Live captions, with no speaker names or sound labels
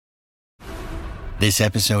This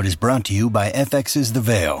episode is brought to you by FX's The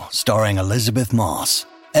Veil, starring Elizabeth Moss.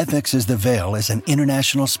 FX's The Veil is an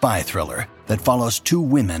international spy thriller that follows two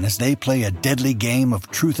women as they play a deadly game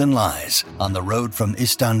of truth and lies on the road from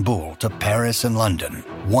Istanbul to Paris and London.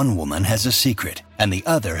 One woman has a secret, and the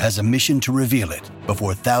other has a mission to reveal it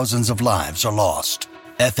before thousands of lives are lost.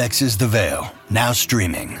 FX's The Veil, now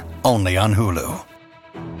streaming, only on Hulu.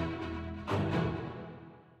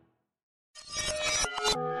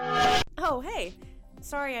 Oh, hey.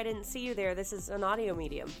 Sorry I didn't see you there. This is an audio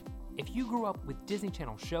medium. If you grew up with Disney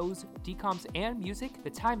Channel shows, DComs, and music, the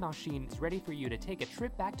Time Machine is ready for you to take a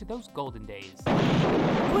trip back to those golden days.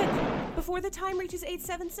 Quick! Before the time reaches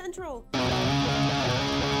 8/7 Central!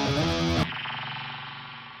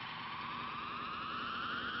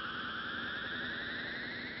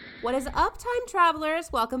 What is up, time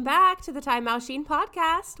travelers? Welcome back to the Time Machine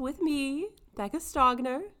podcast with me, Becca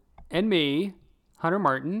Stogner. And me, Hunter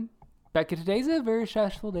Martin. Becca, today's a very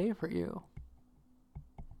stressful day for you.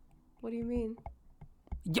 What do you mean?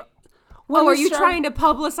 Yeah. Are you trying to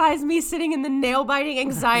publicize me sitting in the nail-biting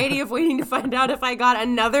anxiety of waiting to find out if I got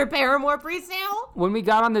another Paramore pre-sale? When we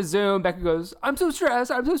got on the Zoom, Becca goes, I'm so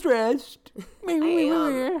stressed. I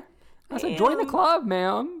said, join the club,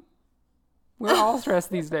 ma'am. We're all stressed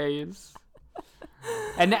these days.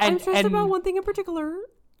 And I'm stressed about one thing in particular.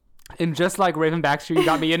 And just like Raven Baxter, you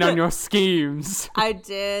got me in on your schemes. I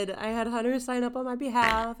did. I had Hunter sign up on my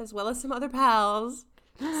behalf, as well as some other pals.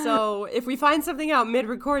 So if we find something out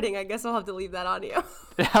mid-recording, I guess I'll have to leave that audio.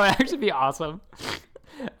 That would actually be awesome.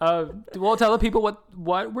 We'll tell the people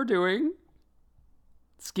what we're doing.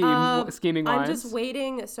 Scheming-wise. I'm just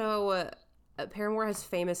waiting. So Paramore has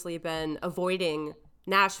famously been avoiding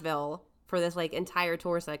Nashville for this entire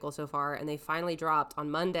tour cycle so far, and they finally dropped on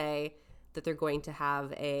Monday that they're going to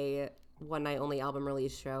have a one-night-only album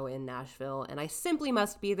release show in Nashville, and I simply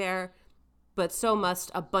must be there, but so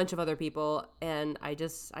must a bunch of other people, and I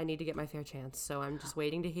need to get my fair chance, so I'm just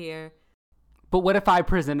waiting to hear. But what if I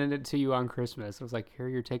presented it to you on Christmas? I was like, here are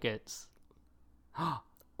your tickets.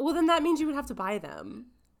 Well, then that mean you would have to buy them.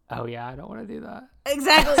 Oh, yeah, I don't want to do that.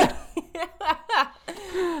 Exactly.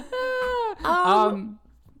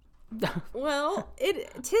 Well,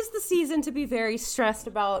 tis the season to be very stressed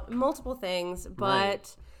about multiple things, but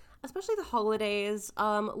right. Especially the holidays.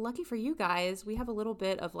 Lucky for you guys, we have a little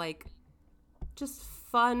bit of just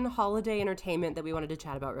fun holiday entertainment that we wanted to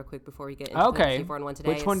chat about real quick before we get into the Disney 4-in-1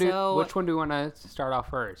 today. Which one do we want to start off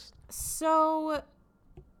first? So,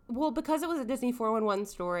 well, because it was a Disney 4-in-1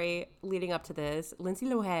 story leading up to this, Lindsay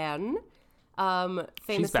Lohan,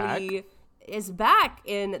 famously is back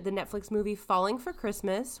in the Netflix movie Falling for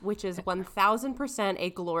Christmas, which is 1000% a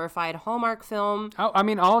glorified Hallmark film. Oh, I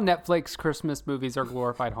mean, all Netflix Christmas movies are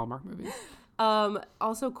glorified Hallmark movies.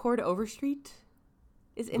 Also, Cord Overstreet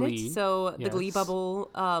is in it, so yes. The Glee bubble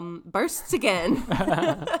bursts again.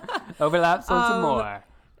 Overlaps on some more.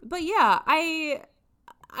 But yeah, I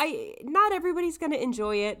not everybody's going to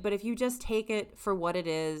enjoy it, but if you just take it for what it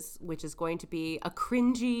is, which is going to be a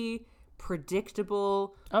cringy,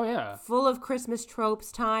 predictable, full of Christmas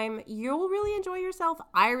tropes time, you'll really enjoy yourself.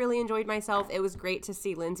 I really enjoyed myself. It was great to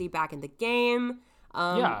see Lindsay back in the game.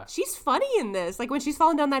 She's funny in this. When she's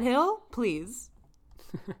falling down that hill, please.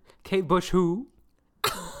 Kate Bush who?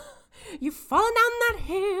 You falling down that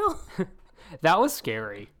hill. That was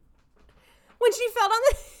scary. When she fell down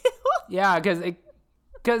the hill? Yeah,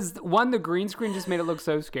 because the green screen just made it look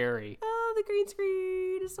so scary. Oh, the green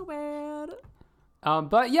screen is so bad.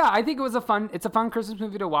 But yeah, I think it's a fun Christmas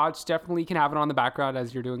movie to watch. Definitely can have it on the background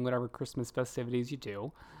as you're doing whatever Christmas festivities you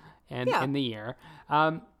do in the year.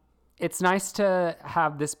 It's nice to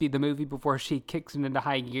have this be the movie before she kicks it into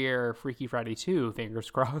high gear, Freaky Friday 2,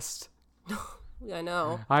 fingers crossed. I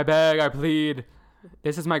know. I beg, I plead.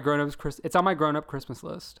 This is my it's on my grown-up Christmas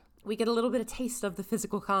list. We get a little bit of taste of the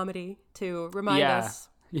physical comedy to remind us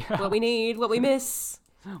what we need, what we miss.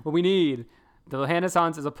 What we need. The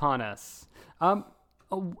Renaissance is upon us.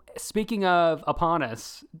 Speaking of upon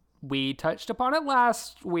us, we touched upon it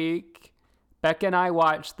last week. Becca and I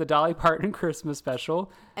watched the Dolly Parton Christmas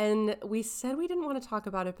special. And we said we didn't want to talk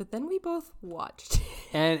about it, but then we both watched.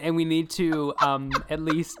 And we need to at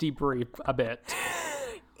least debrief a bit.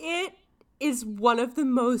 It is one of the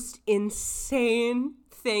most insane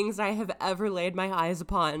things I have ever laid my eyes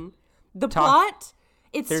upon. The plot...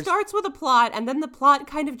 It starts with a plot, and then the plot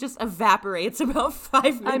kind of just evaporates about 5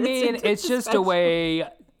 minutes. I mean, it's just a way.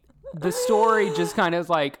 The story just kind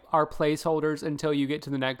of are placeholders until you get to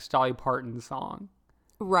the next Dolly Parton song.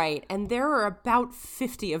 Right, and there are about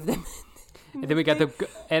 50 of them. And then we got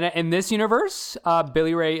and in this universe,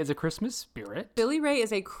 Billy Ray is a Christmas spirit. Billy Ray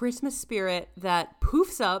is a Christmas spirit that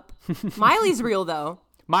poofs up. Miley's real, though.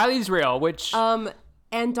 Miley's real, which...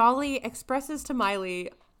 And Dolly expresses to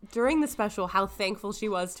Miley during the special how thankful she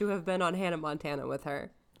was to have been on Hannah Montana with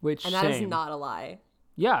her. And that is not a lie.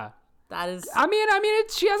 Yeah. That is... I mean,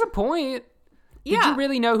 she has a point. Yeah. Did you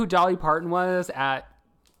really know who Dolly Parton was at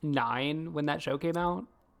 9 when that show came out?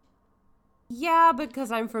 Yeah,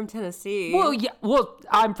 because I'm from Tennessee. Well, yeah. Well,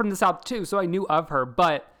 I'm from the South too, so I knew of her.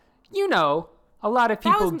 But, you know, a lot of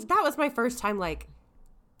people... That was my first time, like,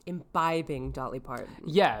 imbibing Dolly Parton.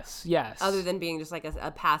 Yes. Other than being just, like,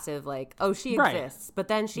 a passive, like, oh, she exists. But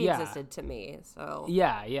then she existed to me, so...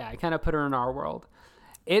 Yeah. I kind of put her in our world.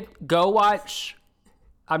 Go watch...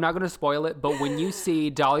 I'm not going to spoil it, but when you see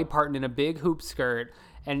Dolly Parton in a big hoop skirt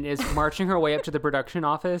and is marching her way up to the production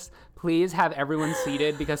office, please have everyone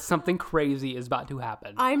seated because something crazy is about to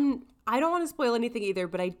happen. I don't want to spoil anything either,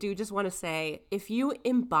 but I do just want to say, if you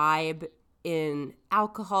imbibe in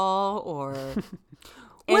alcohol or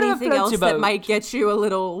anything else that might get you a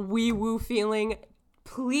little wee-woo feeling,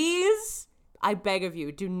 please, I beg of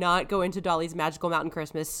you, do not go into Dolly's Magical Mountain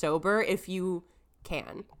Christmas sober if you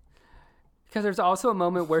can. Because there's also a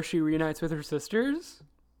moment where she reunites with her sisters.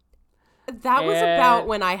 That was about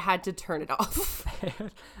when I had to turn it off.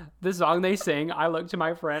 The song they sing, I looked to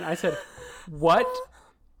my friend. I said, what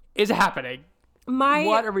is happening?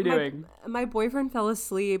 What are we doing? My boyfriend fell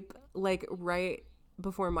asleep like right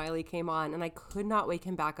before Miley came on, and I could not wake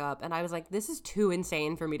him back up. And I was like, this is too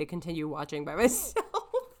insane for me to continue watching by myself.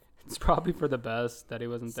 It's probably for the best that he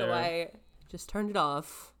wasn't there. So I just turned it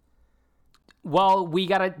off. Well, we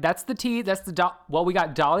got we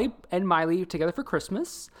got Dolly and Miley together for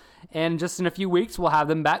Christmas, and just in a few weeks we'll have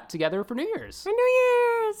them back together for New Year's.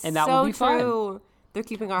 And that will be fun. They're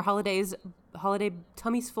keeping our holiday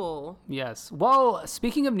tummies full. Yes. Well,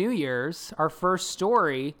 speaking of New Year's, our first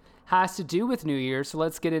story has to do with New Year's, so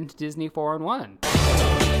let's get into Disney 411.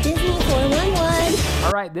 Disney 411.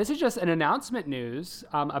 All right, this is just an announcement news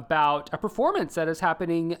about a performance that is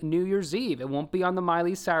happening New Year's Eve. It won't be on the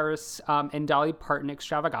Miley Cyrus and Dolly Parton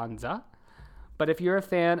extravaganza, but if you're a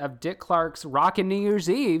fan of Dick Clark's Rockin' New Year's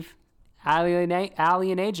Eve, Allie and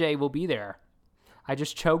AJ will be there. I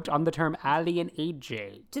just choked on the term Allie and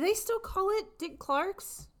AJ. Do they still call it Dick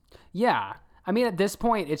Clark's? Yeah. I mean, at this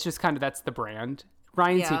point, it's just kind of, that's the brand.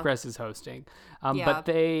 Ryan Seacrest is hosting. But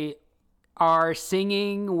they are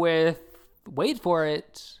singing with, wait for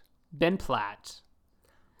it, Ben Platt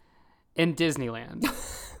in Disneyland,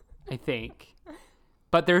 I think.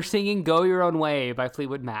 But they're singing Go Your Own Way by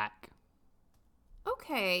Fleetwood Mac.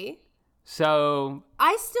 Okay. So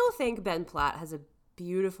I still think Ben Platt has a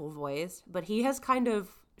beautiful voice, but he has kind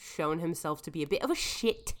of shown himself to be a bit of a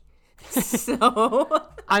shit. So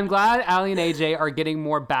I'm glad Allie and AJ are getting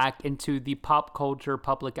more back into the pop culture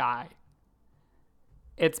public eye.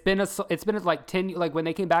 It's been like 10, like when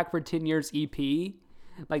they came back for 10 years EP,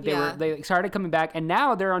 like they started coming back, and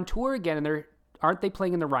now they're on tour again, and aren't they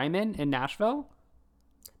playing in the Ryman in Nashville?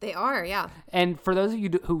 They are, yeah. And for those of you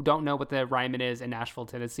who don't know what the Ryman is in Nashville,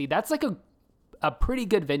 Tennessee, that's like a pretty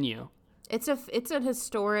good venue. It's a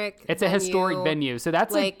historic. It's a historic venue, so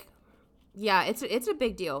that's like. Yeah, it's a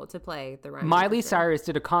big deal to play the Ryman. Miley Cyrus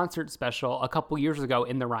did a concert special a couple years ago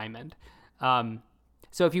in the Ryman.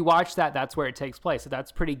 So if you watch that, that's where it takes place. So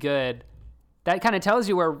that's pretty good. That kind of tells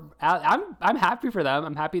you where I'm happy for them.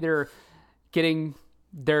 I'm happy they're getting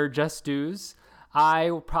their just dues.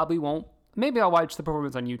 I probably won't. Maybe I'll watch the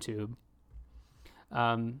performance on YouTube.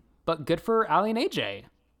 But good for Allie and AJ.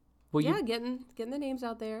 Getting the names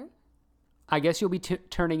out there. I guess you'll be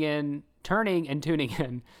turning and tuning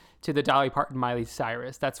in to the Dolly Parton Miley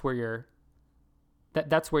Cyrus. That's where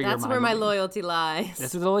that's where my loyalty lies.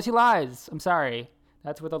 This is the loyalty lies. I'm sorry.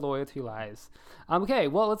 That's where the loyalty lies. Okay,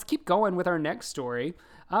 well, let's keep going with our next story.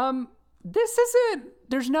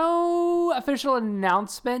 There's no official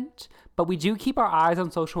announcement, but we do keep our eyes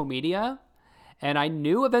on social media. And I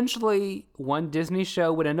knew eventually one Disney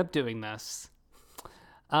show would end up doing this.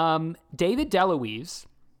 David DeLuise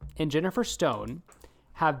and Jennifer Stone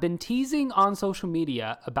have been teasing on social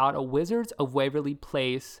media about a Wizards of Waverly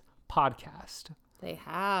Place podcast. They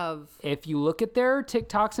have. If you look at their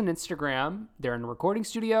TikToks and Instagram, they're in a recording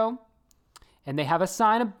studio, and they have a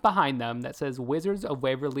sign behind them that says Wizards of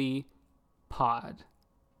Waverly Pod.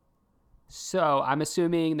 So I'm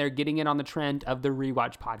assuming they're getting in on the trend of the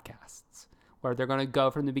rewatch podcasts, where they're going to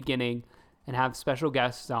go from the beginning and have special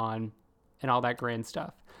guests on and all that grand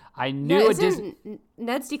stuff. I knew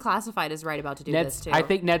Ned's Declassified is right about to do this too. I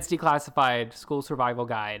think Ned's Declassified School Survival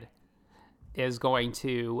Guide is going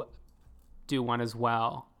to do one as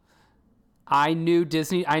well. I knew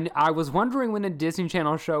Disney. I was wondering when a Disney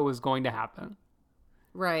Channel show was going to happen.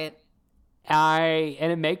 Right.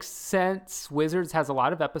 And it makes sense. Wizards has a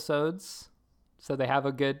lot of episodes, so they have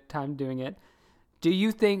a good time doing it. Do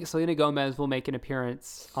you think Selena Gomez will make an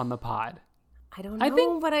appearance on the pod? I don't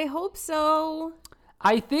know, but I hope so.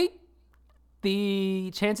 I think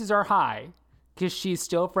the chances are high because she's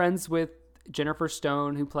still friends with Jennifer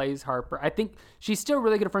Stone, who plays Harper. I think she's still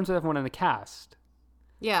really good friends with everyone in the cast.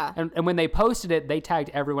 Yeah. And when they posted it, they tagged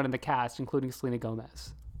everyone in the cast, including Selena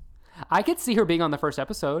Gomez. I could see her being on the first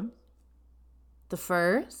episode. The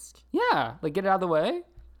first? Yeah, like get it out of the way.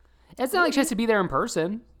 It's not like she has to be there in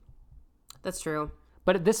person. That's true.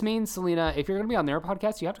 But this means, Selena, if you're going to be on their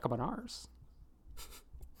podcast, you have to come on ours.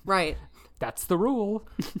 Right. That's the rule.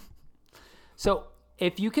 So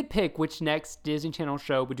if you could pick which next Disney Channel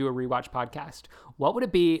show would do a rewatch podcast, what would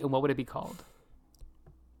it be and what would it be called?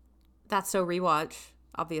 That's So Rewatch,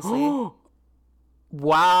 obviously.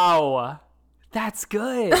 Wow. That's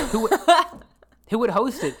good. Who would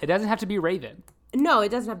host it? It doesn't have to be Raven. No, it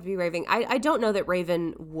doesn't have to be Raven. I don't know that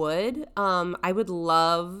Raven would. I would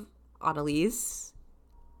love Annalise.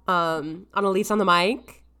 Annalise on the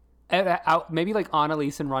mic. Maybe like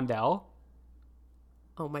Annalise and Rondell.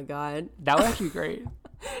 Oh my God. That would actually be great.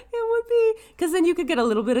 It would be. Because then you could get a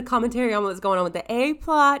little bit of commentary on what's going on with the A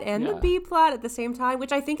plot and the B plot at the same time,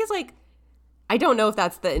 which I think is like, I don't know if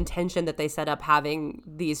that's the intention that they set up having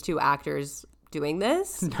these two actors doing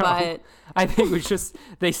this, no, but I think it was just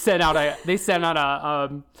they sent out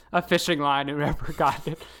a fishing line, and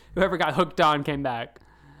whoever got hooked on came back.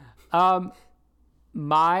 I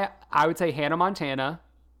would say Hannah Montana,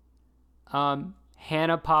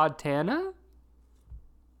 Hannah Podtana,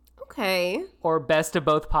 okay, or Best of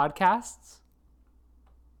Both Podcasts.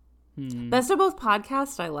 Best of Both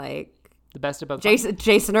Podcasts. I like the Best of Both.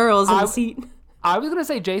 Jason Earls in the seat. I was gonna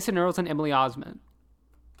say Jason Earls and Emily Osment.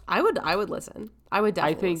 I would listen. I would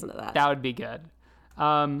definitely listen to that. That would be good.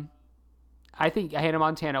 I think Hannah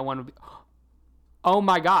Montana one would be. Oh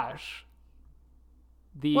my gosh.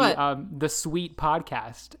 The Sweet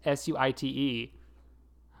Podcast, SUITE,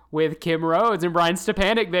 with Kim Rhodes and Brian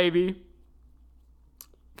Stepanek, baby.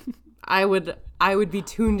 I would be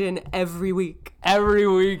tuned in every week. Every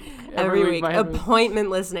week. Appointment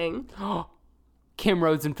listening. Kim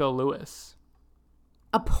Rhodes and Phil Lewis.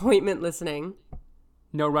 Appointment listening.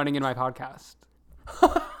 No running in my podcast.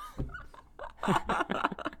 Come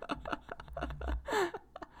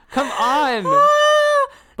on.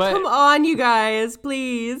 Come on, you guys,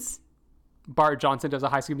 please. Bart Johnson does a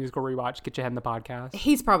High School Musical rewatch. Get your head in the podcast.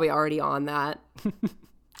 He's probably already on that.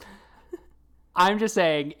 I'm just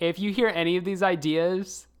saying, if you hear any of these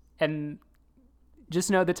ideas, and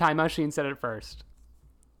just know the Time Machine said it first.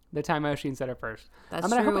 The Time Machine said it first. That's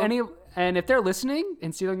true. Hope and if they're listening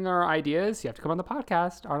and stealing our ideas, you have to come on the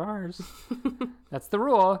podcast, on ours. That's the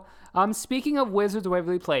rule. Speaking of Wizards of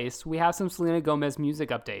Waverly Place, we have some Selena Gomez music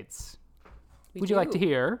updates. Would you like to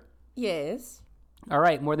hear? Yes. All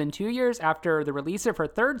right. More than 2 years after the release of her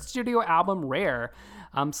third studio album, Rare,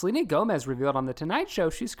 Selena Gomez revealed on The Tonight Show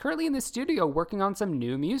she's currently in the studio working on some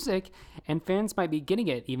new music, and fans might be getting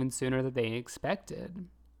it even sooner than they expected.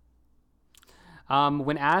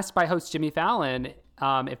 When asked by host Jimmy Fallon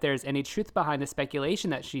if there's any truth behind the speculation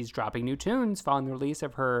that she's dropping new tunes following the release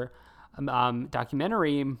of her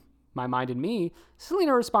documentary, My Mind and Me,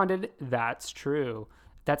 Selena responded, "That's true.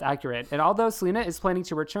 That's accurate. And although Selena is planning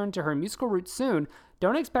to return to her musical roots soon,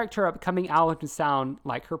 don't expect her upcoming album to sound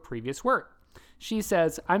like her previous work." She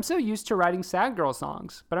says, "I'm so used to writing sad girl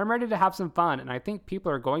songs, but I'm ready to have some fun, and I think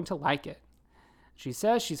people are going to like it." She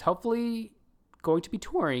says she's hopefully going to be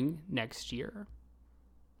touring next year.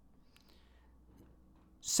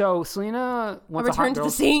 So Selena wants a return to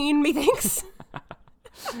the scene, methinks.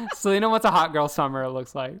 Selena wants a hot girl summer, it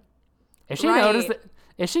looks like. Is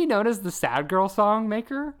she known as the sad girl song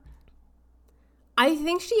maker? I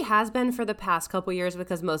think she has been for the past couple years,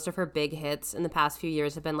 because most of her big hits in the past few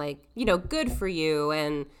years have been like, Good For You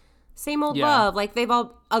and Same Old Love. Like, they've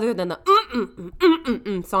all, other than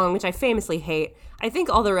the song, which I famously hate, I think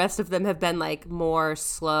all the rest of them have been like more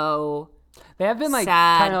slow. They have been like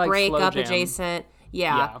sad, kind of like breakup slow jam adjacent.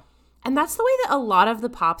 Yeah. And that's the way that a lot of the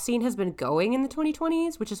pop scene has been going in the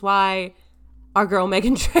 2020s, which is why our girl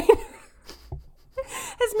Meghan Trainor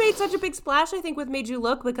has made such a big splash, I think, with Made You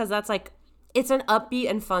Look, because that's like, it's an upbeat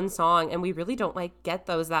and fun song, and we really don't like get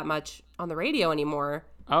those that much on the radio anymore.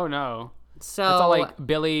 Oh no. So it's all like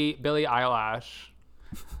Billie Eilish,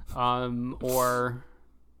 or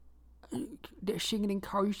they're singing in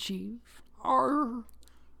car seats.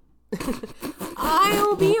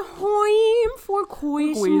 I'll be home for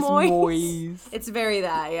Quizmoys. It's very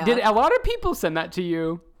that, yeah. Did a lot of people send that to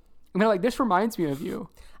you? And they're like, this reminds me of you.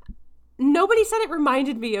 Nobody said it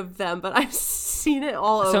reminded me of them, but I've seen it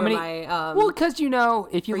all over my well, because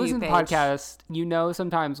if you listen to the page. podcast,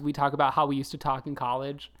 sometimes we talk about how we used to talk in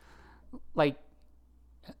college, like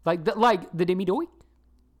the Demi Doy.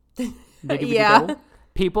 Yeah.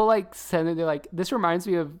 People send it. They're like, this reminds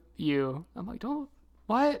me of you. I'm like, don't.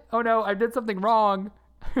 What? Oh no, I did something wrong.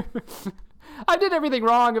 I did everything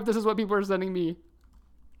wrong if this is what people are sending me.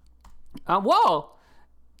 Well,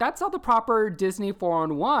 that's not the proper Disney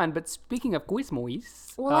 4-on-1, but speaking of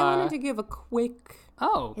Quizmoys. Well, I wanted to give a quick...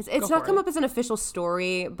 Oh, It's not come up as an official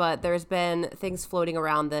story, but there's been things floating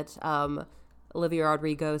around that Olivia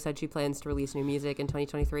Rodrigo said she plans to release new music in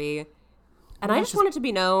 2023. And I just want it to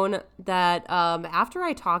be known that after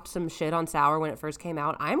I talked some shit on Sour when it first came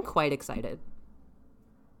out, I'm quite excited.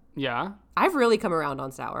 Yeah? I've really come around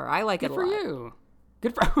on Sour. I like it a lot. Good for you.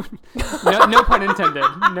 Good for... no pun intended.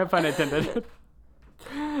 No pun intended.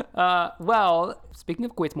 Well, speaking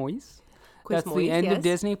of Quizmoys, that's the end of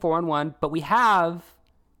Disney 4-on-1, but we have,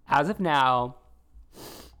 as of now,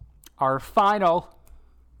 our final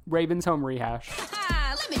Raven's Home rehash.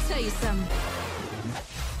 Let me tell you something.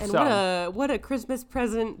 And what a Christmas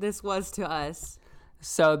present this was to us.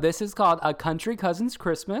 So this is called A Country Cousins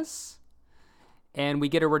Christmas, and we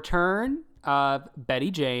get a return of Betty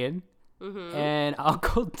Jane and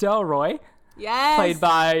Uncle Delroy, played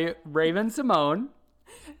by Raven-Symoné.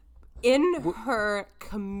 In her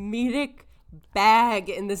comedic bag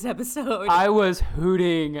in this episode. I was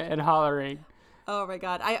hooting and hollering. Oh my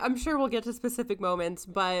God. I'm sure we'll get to specific moments,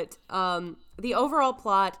 but the overall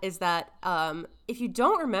plot is that if you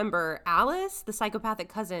don't remember, Alice, the psychopathic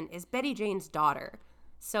cousin, is Betty Jane's daughter.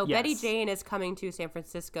 So Yes. Betty Jane is coming to San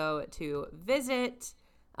Francisco to visit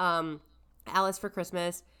Alice for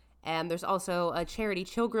Christmas. And there's also a charity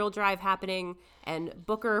chill grill drive happening, and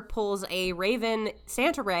Booker pulls a Raven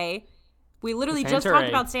Santa Ray. We literally just talked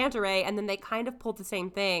about Santa Ray, and then they kind of pulled the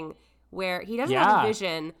same thing where he doesn't have a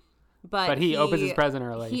vision, but he opens his present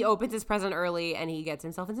early. He opens his present early, and he gets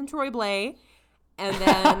himself in some Troy Blay, and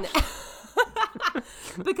then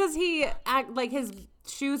because his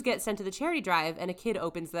shoes get sent to the charity drive, and a kid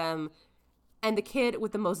opens them, and the kid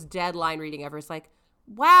with the most dead line reading ever is like,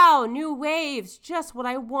 "Wow, new waves, just what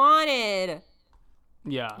I wanted."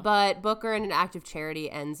 Yeah. But Booker, in an act of charity,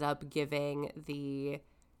 ends up giving the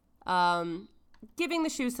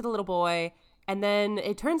shoes to the little boy. And then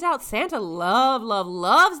it turns out Santa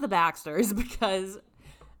loves the Baxters, because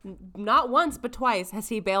not once but twice has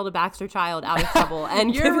he bailed a Baxter child out of trouble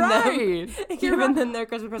and given them their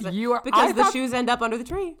Christmas present. Because the shoes end up under the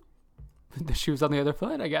tree. The shoes on the other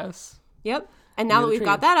foot, I guess. Yep. And now that we've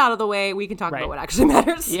got that out of the way, we can talk about what actually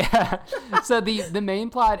matters. Yeah. So the main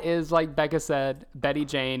plot is, like Becca said, Betty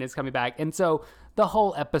Jane is coming back. And so the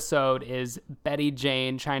whole episode is Betty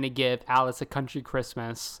Jane trying to give Alice a country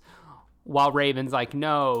Christmas, while Raven's like,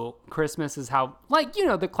 no, Christmas is how,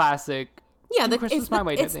 the classic. Yeah, Christmas my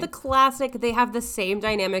way. It's the classic. They have the same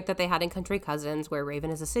dynamic that they had in Country Cousins, where Raven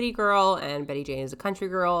is a city girl and Betty Jane is a country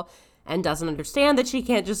girl and doesn't understand that she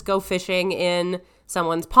can't just go fishing in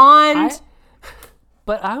someone's pond.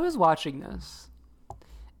 But I was watching this,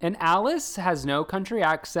 and Alice has no country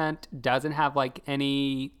accent, doesn't have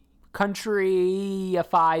any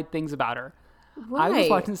country-ified things about her. Right. I was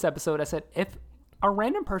watching this episode. I said, if a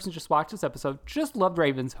random person just watched this episode, just loved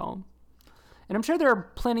Raven's Home, and I'm sure there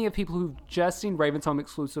are plenty of people who've just seen Raven's Home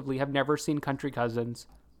exclusively, have never seen Country Cousins,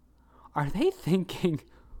 are they thinking,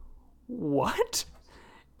 what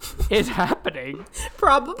is happening?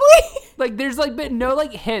 Probably. There's been no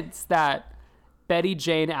hints that Betty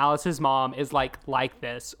Jane, Alice's mom, is like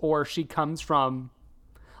this, or she comes from,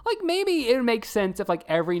 maybe it makes sense if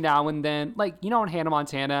every now and then, on Hannah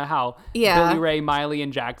Montana, how Billy Ray, Miley,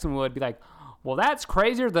 and Jackson would be like, well, that's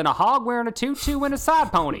crazier than a hog wearing a tutu and a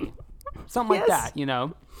side pony. Something like that,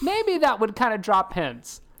 Maybe that would kind of drop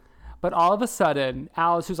hints. But all of a sudden,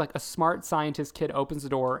 Alice, who's a smart scientist kid, opens the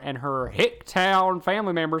door, and her Hicktown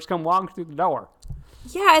family members come walking through the door.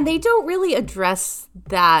 Yeah, and they don't really address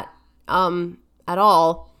that at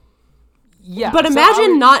all. Yeah. But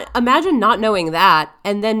imagine not knowing that,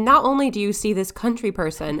 and then not only do you see this country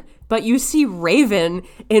person, but you see Raven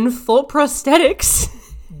in full prosthetics.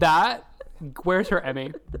 Where's her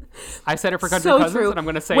Emmy? I said it for Country Cousins, and I'm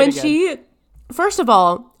going to say it again. First of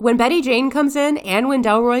all, when Betty Jane comes in and when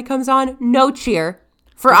Delroy comes on, no cheer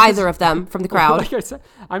for either of them from the crowd. Like I said,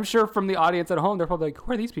 I'm sure from the audience at home, they're probably like,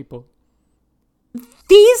 who are these people?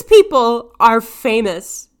 These people are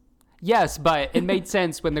famous. Yes, but it made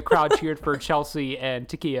sense when the crowd cheered for Chelsea and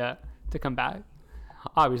Takia to come back.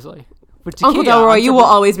 Obviously. But Takia, Uncle Delroy, you will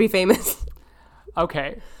always be famous.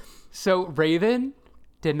 Okay. So Raven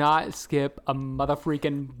did not skip a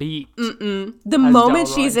motherfreaking beat. The moment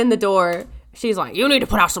she's in the door, she's like, you need to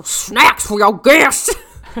put out some snacks for your guests.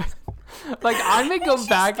 Like, I'm going to go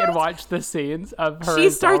back and watch the scenes of her She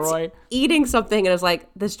and starts Delroy. eating something and is like,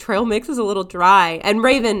 this trail mix is a little dry. And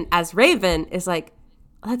Raven, as Raven, is like,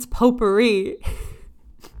 that's potpourri.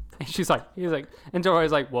 And and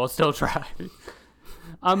Delroy's like, well, still try.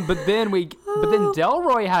 But then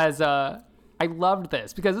Delroy has I loved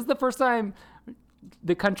this because it's the first time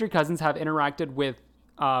the country cousins have interacted with.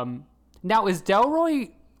 Now, is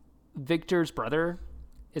Delroy Victor's brother?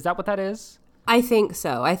 Is that what that is? I think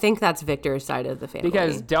so. I think that's Victor's side of the family.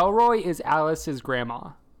 Because Delroy is Alice's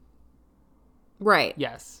grandma. Right.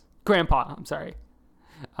 Yes. Grandpa, I'm sorry.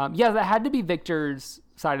 Yeah, that had to be Victor's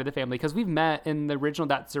side of the family because we've met in the original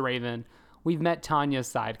That's the Raven. We've met Tanya's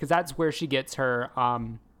side because that's where she gets her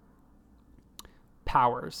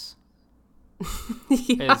powers.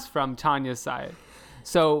 Yeah. Is from Tanya's side.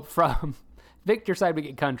 So from Victor's side, we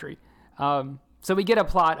get country. So we get a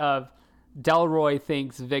plot of Delroy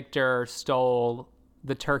thinks Victor stole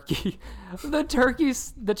the turkey, the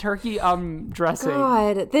turkey dressing.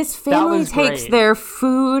 God, this family takes great. their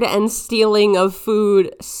food and stealing of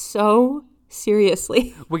food so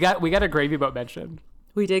seriously. We got a gravy boat mention.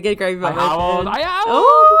 We did get gravy boat I mentioned.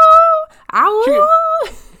 howled. Ow!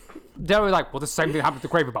 Delroy's like, well, the same thing happened with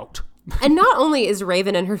the gravy boat. And not only is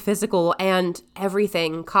Raven in her physical and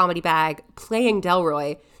everything comedy bag playing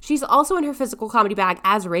Delroy, she's also in her physical comedy bag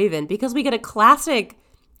as Raven because we get a classic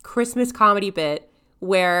Christmas comedy bit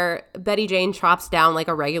where Betty Jane chops down like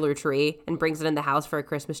a regular tree and brings it in the house for a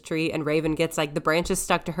Christmas tree, and Raven gets like the branches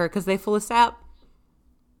stuck to her because they full of sap.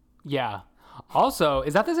 Yeah. Also,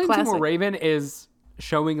 is that the same scene where Raven is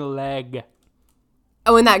showing a leg?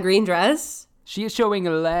 Oh, in that green dress? She is showing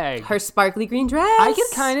a leg. Her sparkly green dress. I can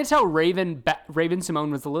kind of tell Raven Simone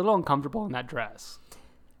was a little uncomfortable in that dress.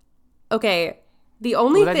 Okay. The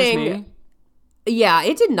only thing. Just me? Yeah,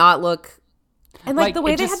 it did not look. And like the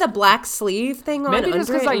way they just, had the black sleeve thing on. Maybe just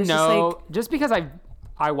because I know. Just because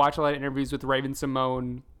I watch a lot of interviews with Raven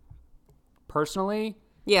Simone personally.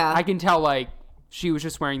 Yeah. I can tell like she was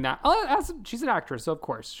just wearing that. Oh, she's an actress, so of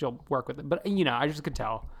course she'll work with it. But I just could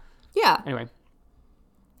tell. Yeah. Anyway.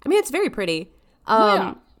 I mean, it's very pretty.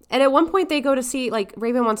 Yeah. And at one point they go to see, like,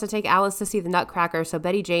 Raven wants to take Alice to see the Nutcracker. So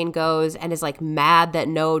Betty Jane goes and is like mad that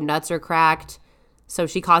no nuts are cracked. So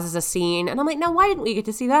she causes a scene. And I'm like, now why didn't we get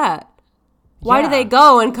to see that? Why did they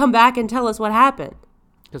go and come back and tell us what happened?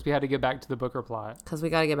 Because we had to get back to the Booker plot. Because we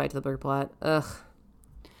got to get back to the Booker plot. Ugh.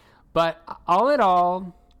 But all in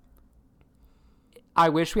all, I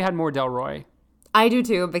wish we had more Delroy. I do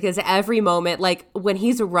too, because every moment, like when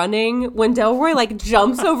he's running, when Delroy like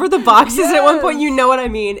jumps over the boxes at one point, you know what I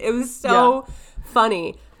mean? It was so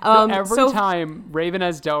funny. Every time Raven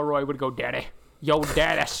as Delroy would go, "Daddy, yo,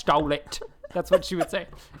 Daddy stole it." That's what she would say.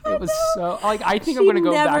 It was so like I think I'm gonna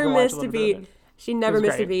go back and watch a little bit. She never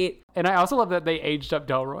missed a beat. And I also love that they aged up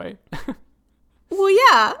Delroy. Well,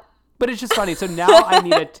 yeah. But it's just funny. So now I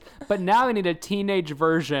need a teenage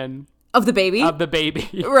version of the baby.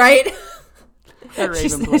 Right.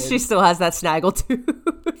 She still has that snaggle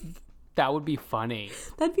tooth. That would be funny.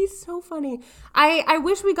 That'd be so funny. I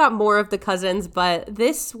wish we got more of the cousins, but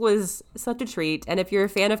this was such a treat. And if you're a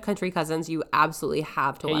fan of Country Cousins, you absolutely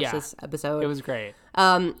have to watch this episode. It was great.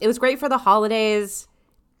 It was great for the holidays.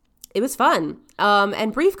 It was fun.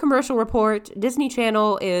 And brief commercial report, Disney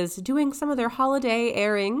Channel is doing some of their holiday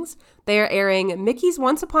airings. They are airing Mickey's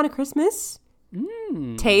Once Upon a Christmas,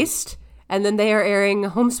 Taste, and then they are airing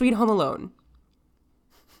Home Sweet Home Alone.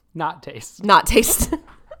 Not Taste.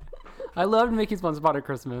 I loved Mickey's Once Upon a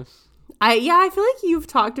Christmas. I feel like you've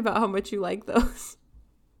talked about how much you like those.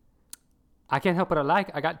 I can't help what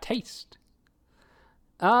I got Taste.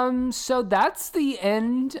 So that's the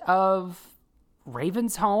end of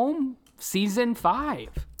Raven's Home season 5.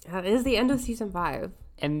 That is the end of season 5.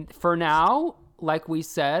 And for now, like we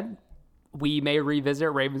said, we may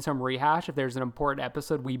revisit Raven's Home Rehash if there's an important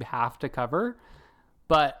episode we have to cover.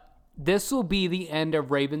 But this will be the end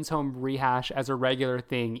of Raven's Home Rehash as a regular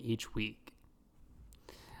thing each week.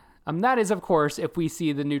 That is, of course, if we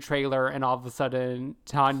see the new trailer and all of a sudden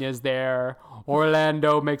Tanya's there,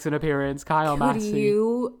 Orlando makes an appearance, Kyle Massey. Could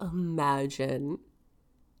you imagine?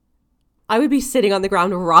 I would be sitting on the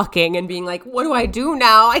ground rocking and being like, what do I do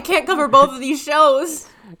now? I can't cover both of these shows.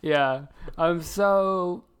 Yeah.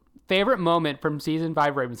 So, favorite moment from season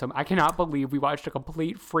 5 Raven's Home. I cannot believe we watched a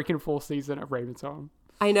complete freaking full season of Raven's Home.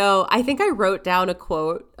 I know. I think I wrote down a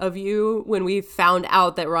quote of you when we found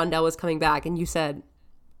out that Rondell was coming back, and you said,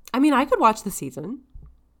 I mean, I could watch the season.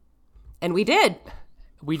 And we did.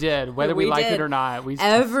 We did. Whether we liked it or not.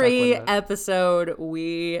 Every episode,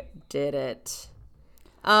 we did it.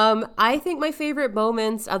 I think my favorite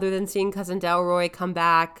moments, other than seeing Cousin Delroy come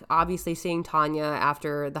back, obviously seeing Tanya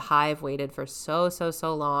after the Hive waited for so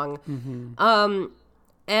long. Mm-hmm.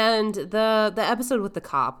 And the episode with the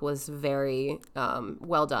cop was very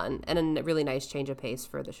well done and a really nice change of pace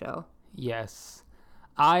for the show. Yes.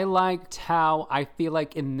 I liked how I feel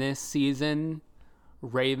like in this season,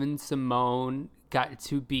 Raven-Symoné got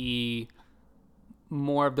to be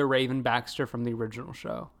more of the Raven Baxter from the original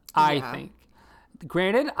show. Yeah. I think.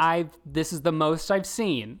 Granted, this is the most I've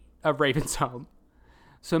seen of Raven's Home.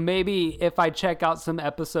 So maybe if I check out some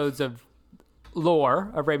episodes of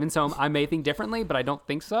lore of Raven's Home, I may think differently, but I don't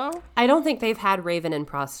think so. I don't think they've had Raven in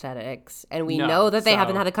prosthetics, and we know that they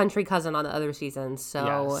haven't had a country cousin on the other seasons.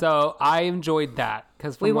 So I enjoyed that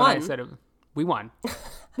because from what I said, we won.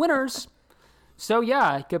 Winners. So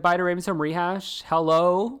yeah, goodbye to Raven's Home rehash.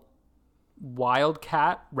 Hello,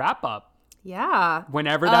 Wildcat wrap up. Yeah.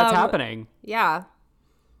 Whenever that's happening. Yeah.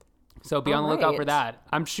 So be on the lookout for that.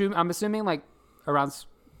 I'm assuming like around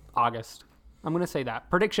August. I'm going to say that.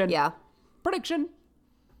 Prediction. Yeah. Prediction.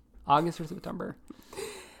 August or September.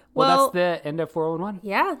 Well, that's the end of 411.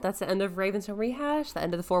 Yeah, that's the end of Raven's Home Rehash, the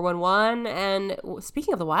end of the 411. And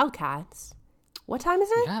speaking of the Wildcats, what time is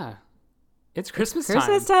it? Yeah. It's Christmas time.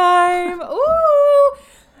 Christmas time. Ooh.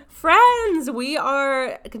 Friends, we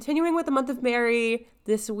are continuing with the month of Mary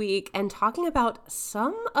this week and talking about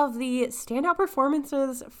some of the standout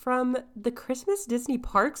performances from the Christmas Disney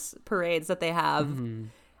Parks parades that they have,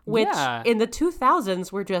 which in the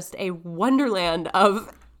 2000s were just a wonderland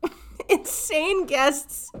of insane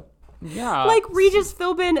guests. Yeah. Like Regis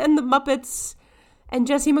Philbin and the Muppets and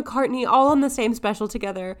Jesse McCartney all on the same special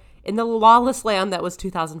together in the lawless land that was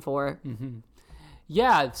 2004. Mm-hmm.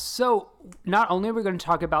 Yeah, so not only are we going to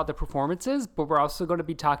talk about the performances, but we're also going to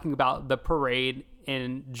be talking about the parade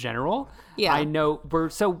in general. Yeah. I know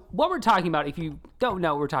what we're talking about, if you don't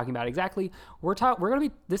know what we're talking about exactly,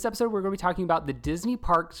 this episode we're going to be talking about the Disney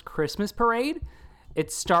Parks Christmas Parade. It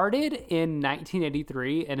started in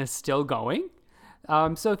 1983 and is still going.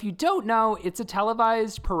 So if you don't know, it's a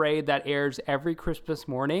televised parade that airs every Christmas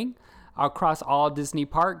morning across all Disney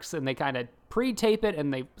parks, and they kind of pre-tape it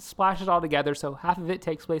and they splash it all together. So half of it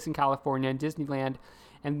takes place in California and Disneyland,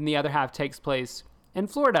 and the other half takes place in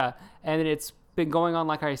Florida. And it's been going on,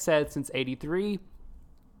 like I said, since 83.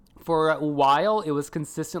 For a while, it was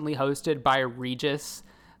consistently hosted by Regis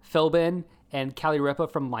Philbin and Kelly Ripa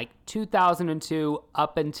from like 2002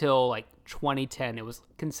 up until like 2010. It was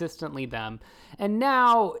consistently them. And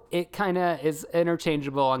now it kind of is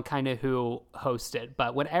interchangeable on kind of who hosted.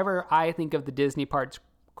 But whenever I think of the Disney Parks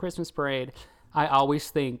Christmas Parade, I always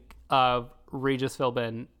think of Regis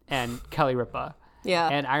Philbin and Kelly Ripa. Yeah.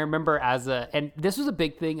 And I remember and this was a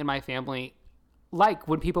big thing in my family, like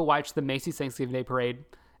when people watch the Macy's Thanksgiving Day Parade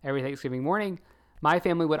every Thanksgiving morning, my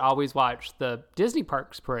family would always watch the Disney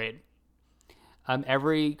Parks Parade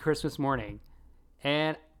every Christmas morning.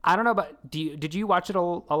 And I don't know, but did you watch it a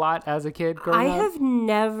lot as a kid growing up? I have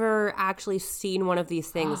never actually seen one of these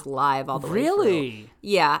things live all the way through. Really?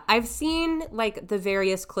 Yeah, I've seen like the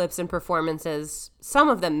various clips and performances, some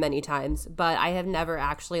of them many times, but I have never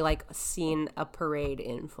actually like seen a parade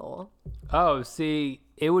in full. Oh, see,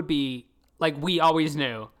 it would be like we always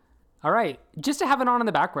knew. All right, just to have it on in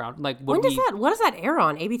the background. Like what does that air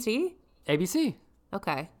on? ABC? ABC.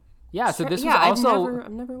 Okay. Yeah, so this was also...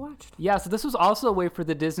 I've never watched. Yeah, so this was also a way for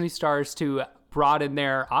the Disney stars to broaden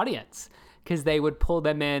their audience, because they would pull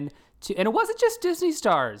them in to... And it wasn't just Disney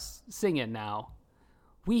stars singing now.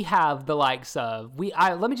 We have the likes of...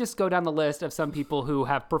 let me just go down the list of some people who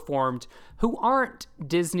have performed who aren't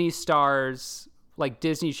Disney stars, like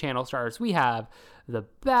Disney Channel stars. We have the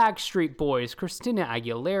Backstreet Boys, Christina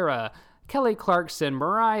Aguilera, Kelly Clarkson,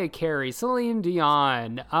 Mariah Carey, Celine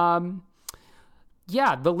Dion...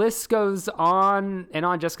 Yeah, the list goes on and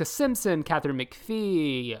on. Jessica Simpson, Catherine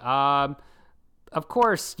McPhee. Of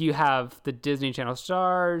course, you have the Disney Channel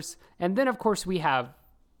stars. And then, of course, we have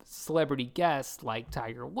celebrity guests like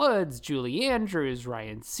Tiger Woods, Julie Andrews,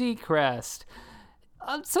 Ryan Seacrest.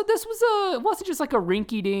 So this was it wasn't just like a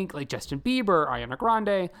rinky-dink, like Justin Bieber, Ariana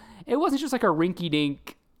Grande. It wasn't just like a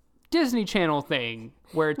rinky-dink Disney Channel thing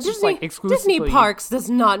where it's just like exclusively... Disney Parks does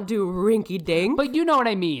not do rinky-dink. But you know what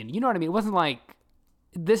I mean. It wasn't like...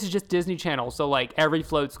 This is just Disney Channel, so like every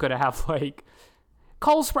float's gonna have like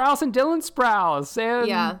Cole Sprouse and Dylan Sprouse, and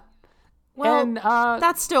yeah, well, and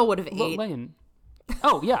that still would have ate.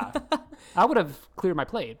 Oh, yeah. I would have cleared my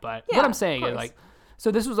plate, but what I'm saying is, like,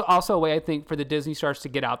 so this was also a way, I think, for the Disney stars to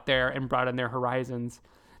get out there and broaden their horizons.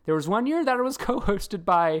 There was one year that it was co-hosted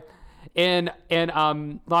by, in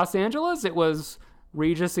Los Angeles, it was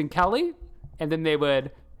Regis and Kelly, and then they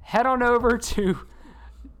would head on over to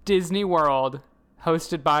Disney World,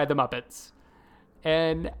 hosted by the Muppets.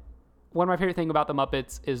 And one of my favorite things about the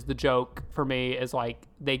Muppets is the joke for me is, like,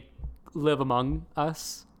 they live among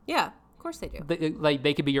us. Yeah, of course they do.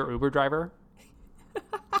 They could be your Uber driver,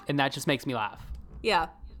 and that just makes me laugh. Yeah.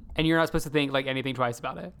 And you're not supposed to think, like, anything twice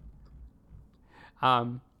about it.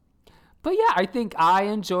 But yeah, I think I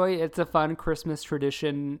enjoy It's a fun Christmas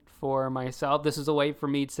tradition for myself. This is a way for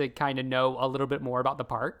me to kind of know a little bit more about the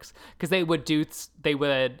parks, because they would do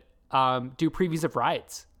previews of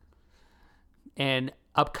rides and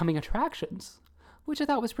upcoming attractions, which I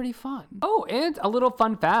thought was pretty fun. Oh, and a little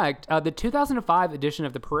fun fact, the 2005 edition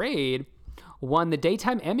of the parade won the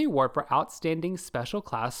Daytime Emmy Award for Outstanding Special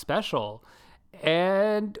Class Special.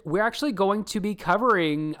 And we're actually going to be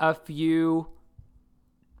covering a few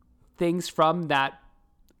things from that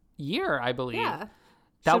year, I believe. Yeah.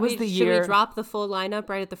 That was the year. Should we drop the full lineup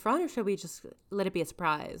right at the front, or should we just let it be a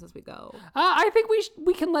surprise as we go? I think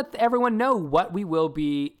we can let everyone know what we will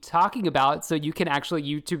be talking about, so you can actually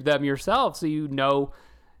YouTube them yourself, so you know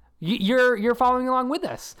you're following along with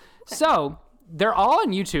us. Okay. So they're all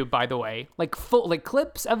on YouTube, by the way, like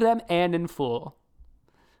clips of them and in full.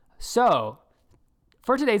 So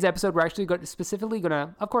for today's episode, we're actually specifically going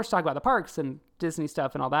to, of course, talk about the parks and Disney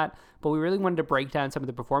stuff and all that, but we really wanted to break down some of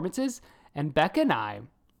the performances, and Becca and I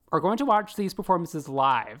are going to watch these performances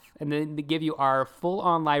live and then to give you our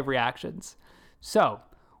full-on live reactions. So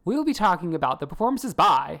we will be talking about the performances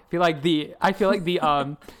by, I feel like the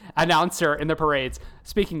announcer in the parades.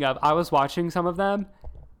 Speaking of, I was watching some of them.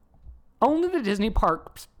 Only the Disney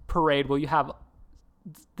Parks parade will you have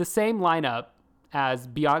the same lineup as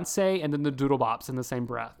Beyonce and then the Doodle Bops in the same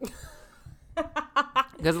breath.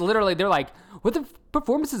 Because literally they're like, what the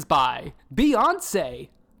performances by Beyonce,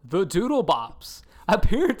 the Doodle Bops,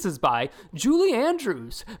 appearances by Julie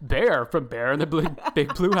Andrews, Bear from Bear in the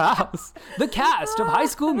Big Blue House, the cast of High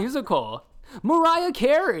School Musical, Mariah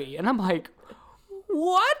Carey. And I'm like,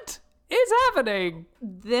 what is happening?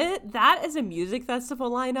 That as a music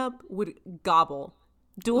festival lineup would gobble.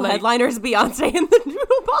 Dual headliners, Beyonce and the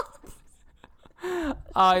Doodle Bops.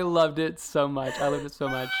 I loved it so much.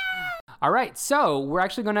 All right, so we're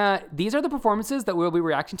actually these are the performances that we'll be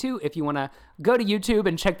reacting to. If you want to go to YouTube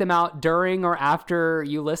and check them out during or after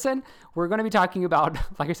you listen, we're going to be talking about,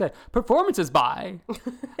 like I said, performances by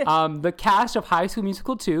the cast of High School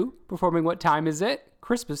Musical 2 performing What Time Is It?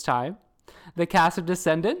 Christmas Time. The cast of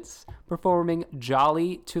Descendants performing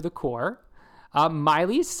Jolly to the Core.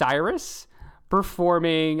 Miley Cyrus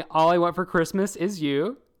performing All I Want for Christmas Is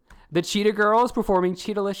You. The Cheetah Girls performing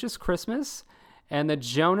Cheetah-licious Christmas, and the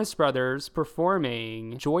Jonas Brothers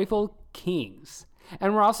performing Joyful Kings.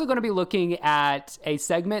 And we're also going to be looking at a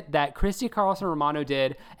segment that Christy Carlson Romano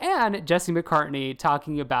did and Jesse McCartney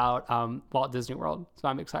talking about Walt Disney World. So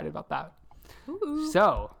I'm excited about that. Ooh.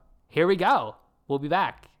 So here we go. We'll be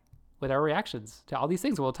back with our reactions to all these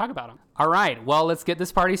things. We'll talk about them. All right. Well, let's get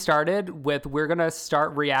this party started with, we're going to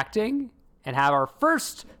start reacting and have our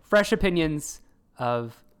first fresh opinions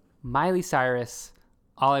of Miley Cyrus,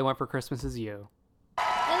 All I Want for Christmas Is You.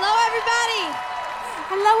 Hello, everybody.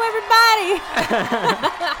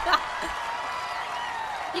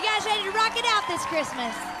 You guys ready to rock it out this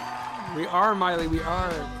Christmas? We are, Miley, we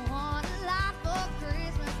are.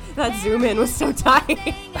 That zoom in was so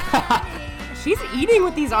tight. She's eating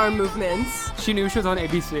with these arm movements. She knew she was on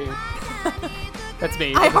ABC. That's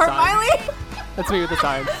me. I heart Miley. That's me with the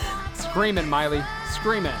sign. Scream it, Miley.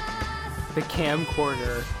 Scream it. The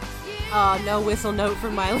camcorder. No whistle note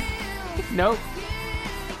from Miley. Nope.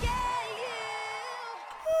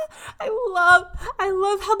 I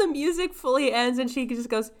love how the music fully ends and she just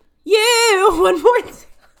goes, "You!" one more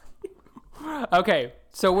time. Okay,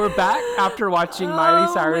 so we're back after watching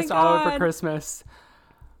Miley Cyrus All Over Christmas.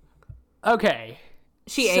 Okay.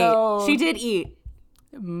 She ate. She did eat.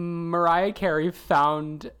 Mariah Carey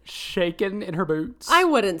found shaken in her boots. I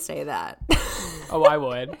wouldn't say that. Oh, I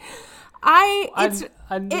would.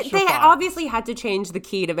 They obviously had to change the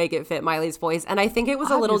key to make it fit Miley's voice, and I think it was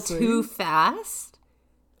a little too fast.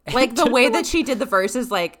 Like the way that she did the verses,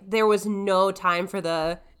 like there was no time for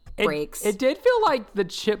the breaks. It did feel like the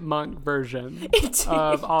Chipmunk version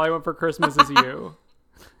of All I Want for Christmas Is You.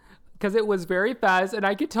 Because it was very fast, and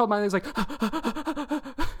I could tell Miley was like,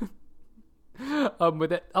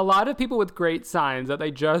 with it. A lot of people with great signs that they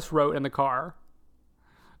just wrote in the car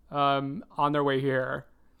on their way here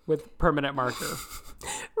with permanent marker.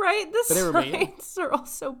 Right? The signs are all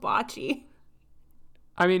so botchy.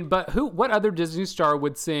 I mean, but what other Disney star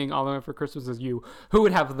would sing All I Want for Christmas Is You? Who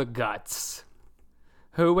would have the guts?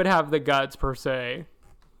 Who would have the guts, per se?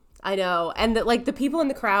 I know. And the people in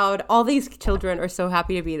the crowd, all these children are so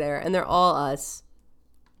happy to be there, and they're all us.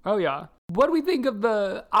 Oh, yeah. What do we think of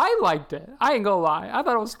I liked it. I ain't gonna lie. I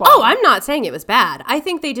thought it was fun. Oh, I'm not saying it was bad. I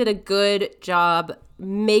think they did a good job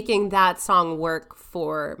making that song work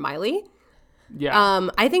for Miley. Yeah.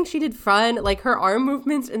 I think she did fun. Like, her arm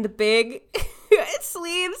movements in the big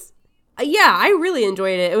sleeves. Yeah, I really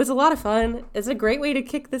enjoyed it. It was a lot of fun. It's a great way to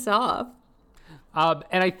kick this off.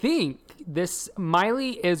 And I think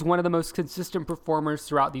Miley is one of the most consistent performers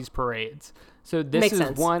throughout these parades. So this Makes is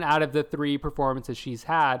sense. one out of the 3 performances she's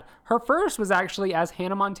had. Her first was actually as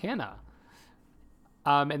Hannah Montana.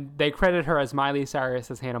 And they credit her as Miley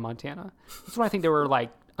Cyrus as Hannah Montana. That's why I think they were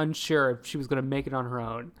like unsure if she was going to make it on her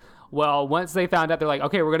own. Well, once they found out, they're like,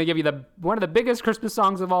 okay, we're going to give you one of the biggest Christmas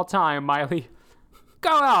songs of all time, Miley.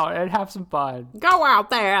 Go out and have some fun. Go out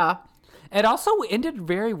there. It also ended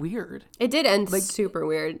very weird. It did end super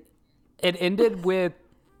weird. It ended with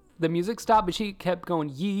the music stopped, but she kept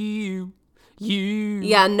going, you.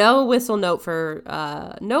 Yeah, no whistle note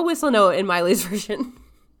in Miley's version.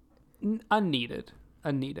 Unneeded.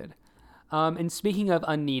 And speaking of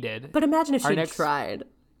unneeded. But imagine if she tried.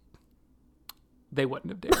 They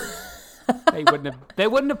wouldn't have dared. They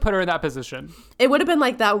wouldn't have put her in that position. It would have been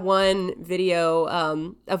like that one video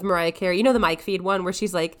of Mariah Carey. You know the mic feed one where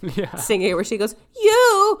she's like singing, where she goes,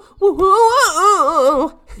 you.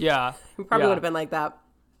 Yeah. It probably would have been like that.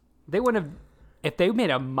 They wouldn't have. If they made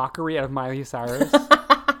a mockery out of Miley Cyrus,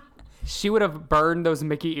 she would have burned those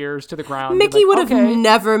Mickey ears to the ground. Mickey would have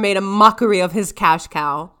never made a mockery of his cash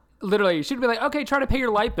cow. Literally, she'd be like, okay, try to pay your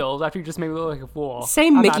light bills after you just made me look like a fool. Say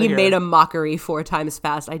Mickey made a mockery 4 times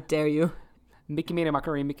fast. I dare you. Mickey made a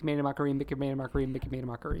mockery, Mickey made a mockery, Mickey made a mockery, Mickey made a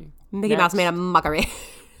mockery. Mickey Mouse made a mockery.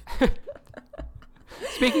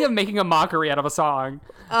 Speaking of making a mockery out of a song,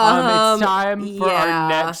 it's time for our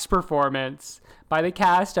next performance by the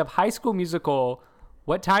cast of High School Musical.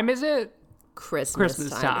 What time is it? Christmas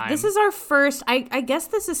time. This is our first, I guess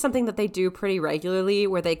this is something that they do pretty regularly,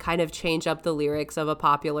 where they kind of change up the lyrics of a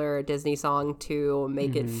popular Disney song to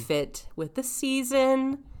make it fit with the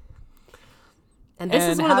season. And this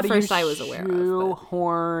is one of the first I was aware of.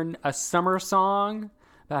 Shoehorn a summer song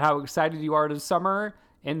about how excited you are to summer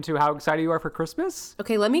into how excited you are for Christmas?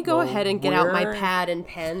 Okay, let me go ahead and get out my pad and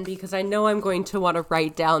pen, because I know I'm going to want to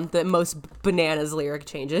write down the most bananas lyric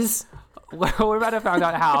changes. Well, we're about to find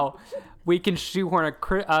out how we can shoehorn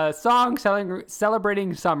a song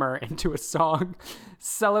celebrating summer into a song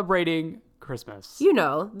celebrating Christmas. You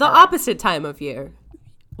know, the opposite time of year.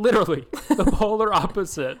 Literally, the polar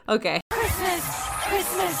opposite. Okay.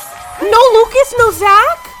 Christmas. No Lucas, no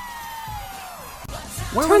Zach?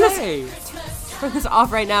 Where were they? Turn this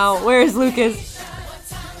off right now. Where is Lucas?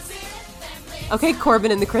 Okay,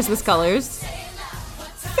 Corbin in the Christmas colors.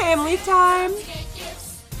 Family time.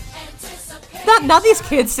 Not these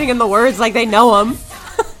kids singing the words like they know them.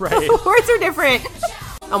 Right. The words are different.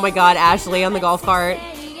 Oh my God, Ashley on the golf cart.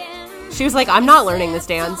 She was like, I'm not learning this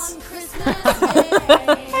dance.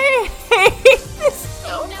 I hate this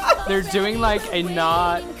so much. They're doing like a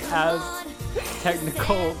not as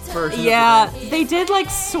technical version. Yeah, they did like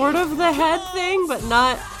sort of the head thing, but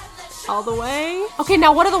not all the way. Okay,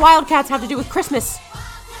 now what do the Wildcats have to do with Christmas?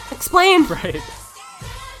 Explain. Right.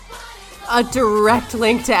 A direct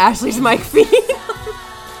link to Ashley's mic feed.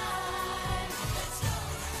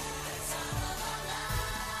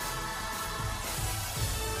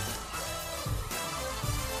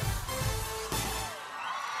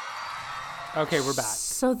 Okay, we're back.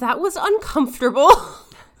 So that was uncomfortable.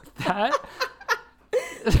 That?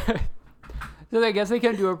 So I guess they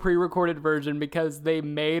can't do a pre-recorded version because they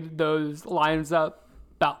made those lines up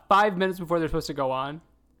about 5 minutes before they're supposed to go on.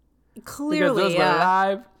 Clearly,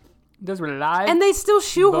 because those were live. And they still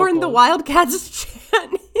shoehorned the Wildcats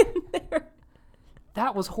chant in there.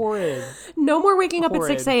 That was horrid. No more waking up at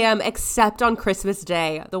 6 a.m. except on Christmas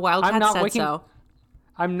Day. The Wildcats said so.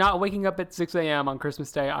 I'm not waking up at 6 a.m. on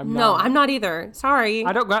Christmas Day. I'm not either. Sorry.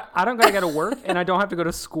 I don't gotta go to work, and I don't have to go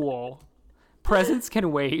to school. Presents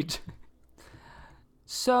can wait.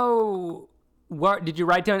 So, did you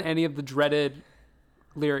write down any of the dreaded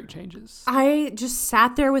lyric changes? I just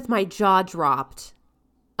sat there with my jaw dropped.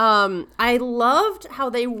 I loved how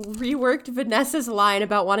they reworked Vanessa's line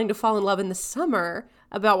about wanting to fall in love in the summer,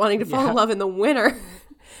 about wanting to fall in love in the winter.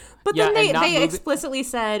 But then they explicitly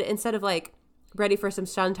said, instead of like, ready for some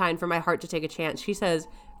sunshine for my heart to take a chance, she says,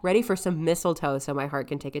 ready for some mistletoe so my heart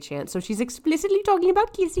can take a chance. So she's explicitly talking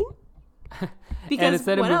about kissing. Because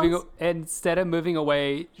and instead of moving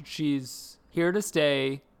away, she's here to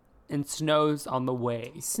stay, and snow's on the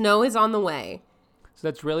way. Snow is on the way. So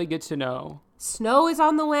that's really good to know. Snow is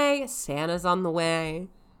on the way. Santa's on the way.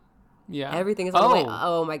 Yeah. Everything is on the way.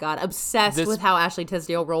 Oh my God. Obsessed with how Ashley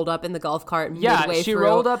Tisdale rolled up in the golf cart midway through.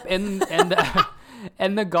 Rolled up in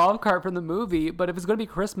the golf cart from the movie, but if it's going to be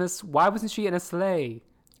Christmas, why wasn't she in a sleigh?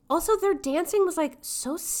 Also, their dancing was like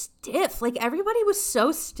so stiff. Like everybody was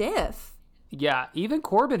so stiff. Yeah, even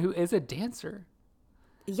Corbin, who is a dancer.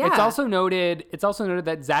 Yeah. It's also noted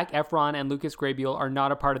that Zac Efron and Lucas Grabeel are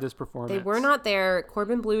not a part of this performance. They were not there.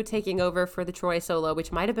 Corbin Bleu taking over for the Troy solo,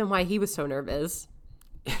 which might have been why he was so nervous.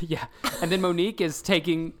 Yeah. And then Monique is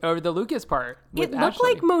taking over the Lucas part. It looked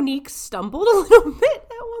Ashley. Like Monique stumbled a little bit at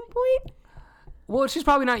one point. Well, she's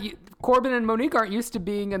probably not. Corbin and Monique aren't used to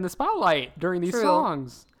being in the spotlight during these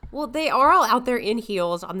songs. Well, they are all out there in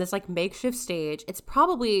heels on this like makeshift stage. It's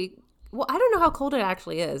probably, well, I don't know how cold it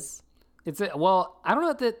actually is. I don't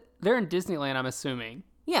know that they're in Disneyland, I'm assuming.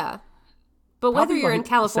 Yeah. But probably whether you're in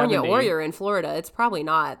California 70. Or you're in Florida, it's probably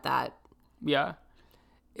not that. Yeah.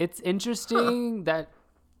 It's interesting that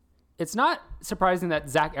it's not surprising that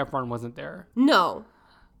Zac Efron wasn't there. No.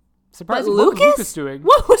 Surprising. What was Lucas doing?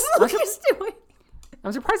 What was Lucas doing?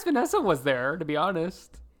 I'm surprised Vanessa was there, to be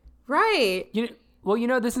honest. Right.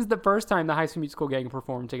 This is the first time the High School Musical gang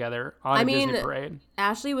performed together on a Disney parade.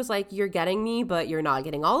 Ashley was like, "You're getting me, but you're not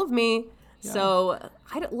getting all of me." Yeah. So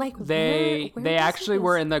I don't like. They actually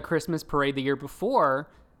were in the Christmas parade the year before,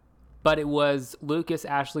 but it was Lucas,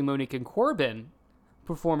 Ashley, Monique, and Corbin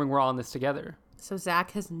performing. We're all in this together. So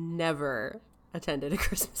Zac has never attended a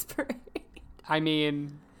Christmas parade. I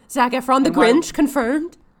mean, Zac Efron, the Grinch,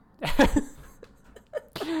 confirmed.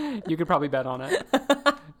 You could probably bet on it.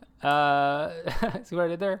 See what I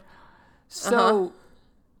did there? So,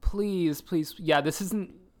 please, yeah, this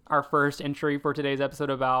isn't our first entry for today's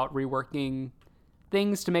episode about reworking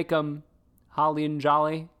things to make them holly and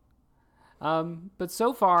jolly. But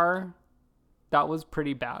so far, that was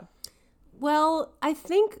pretty bad. Well, I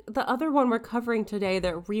think the other one we're covering today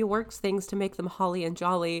that reworks things to make them holly and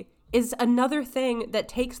jolly is another thing that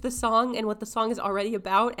takes the song and what the song is already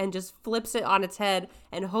about and just flips it on its head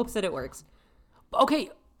and hopes that it works. Okay,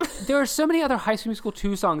 there are so many other High School Musical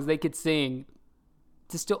 2 songs they could sing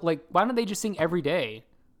to still, like, why don't they just sing Every Day?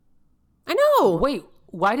 I know. Wait,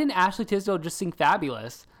 why didn't Ashley Tisdale just sing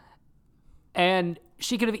Fabulous? And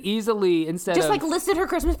she could have easily, instead just, like, listed her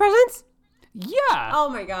Christmas presents? Yeah. Oh,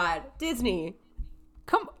 my God. Disney.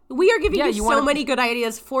 Come. We are giving you so many good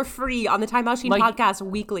ideas for free on the Time Machine podcast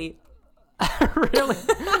weekly. Really?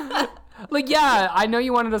 Like, yeah, I know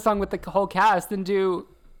you wanted a song with the whole cast, then do...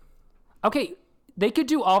 Okay, they could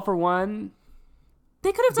do All for One.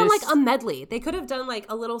 They could have done, like, a medley. They could have done, like,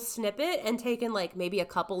 a little snippet and taken, like, maybe a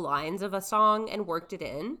couple lines of a song and worked it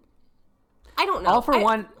in. I don't know. All for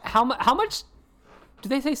One, how much... Do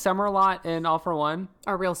they say summer a lot in All for One?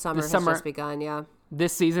 Our real summer has just begun, yeah.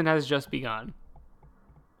 This season has just begun.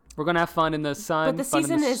 We're going to have fun in the sun. But the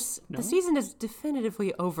season is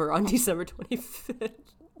definitively over on December 25th.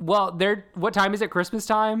 Well, what time is it? Christmas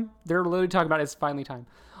time? They're literally talking about it's finally time.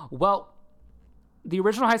 Well, the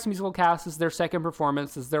original High School Musical cast is their second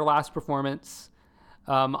performance, is their last performance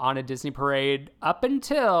on a Disney parade up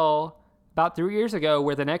until about 3 years ago,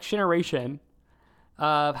 where the next generation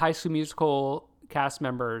of High School Musical cast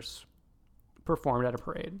members performed at a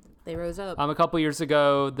parade. They rose up. A couple years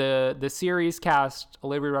ago, the series cast,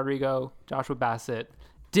 Olivia Rodrigo, Joshua Bassett,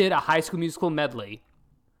 did a High School Musical medley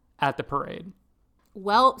at the parade.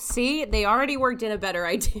 Well, see, they already worked in a better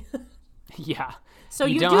idea. Yeah. So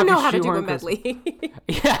you do know how to do a medley.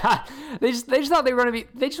 Yeah. They just thought they want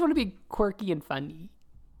to be quirky and funny.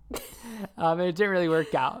 It didn't really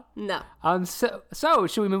work out. No. So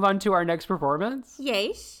should we move on to our next performance?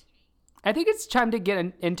 Yes. I think it's time to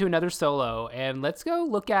get into another solo, and let's go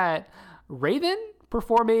look at Raven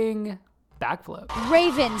performing Backflip.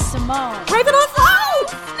 Raven Simone. Raven on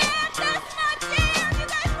float!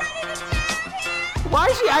 Why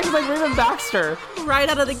is she acting like Raven Baxter? Right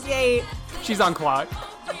out of the gate. She's on clock.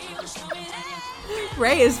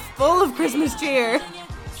 Ray is full of Christmas cheer.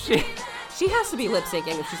 She has to be lip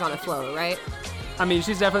syncing if she's on a float, right? I mean,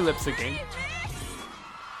 she's definitely lip syncing.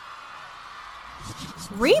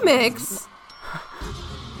 Remix?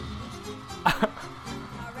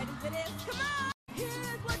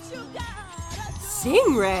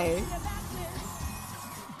 Sing, Ray.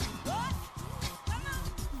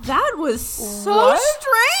 That was so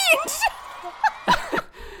strange.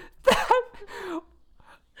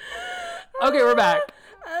 Okay, we're back.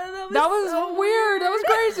 That That was so weird. That was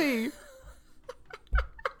crazy.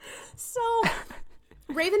 So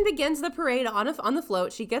Raven begins the parade on the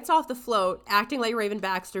float. She gets off the float, acting like Raven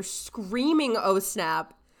Baxter, screaming, "Oh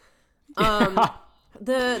snap!"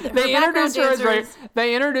 They introduced her as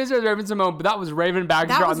Raven Simone, but that was Raven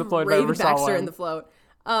Baxter on the float. Raven Baxter in the float.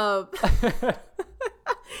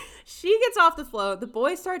 She gets off the float. The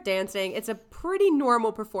boys start dancing. It's a pretty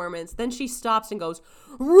normal performance. Then she stops and goes,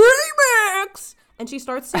 "Remix!" And she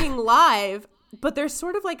starts singing live. But there's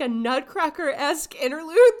sort of like a Nutcracker-esque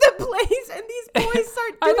interlude that plays, and these boys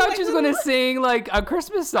start doing I thought she was going to sing like a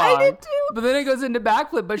Christmas song. I did too. But then it goes into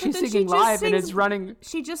backflip, but she's singing live and it's running.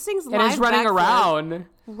 She just sings live and it's running backflip, around.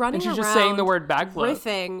 And she's just saying the word backflip.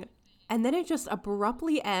 Riffing. And then it just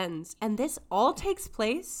abruptly ends. And this all takes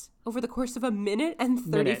place over the course of 1 minute and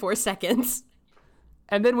 34 seconds.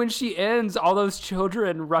 And then when she ends, all those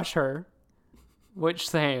children rush her. Which,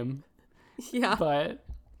 same. Yeah. But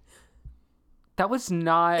that was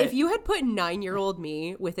not... If you had put 9-year-old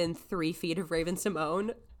me within 3 feet of Raven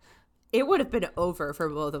Simone, it would have been over for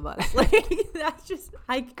both of us. Like, that's just...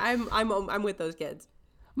 I'm with those kids.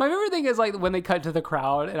 My favorite thing is, like, when they cut to the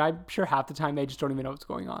crowd, and I'm sure half the time they just don't even know what's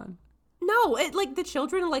going on. No, like, the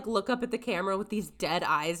children, like, look up at the camera with these dead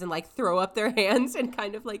eyes and, like, throw up their hands and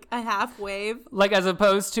kind of, like, a half wave. Like, as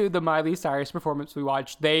opposed to the Miley Cyrus performance we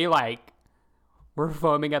watched, they, like, were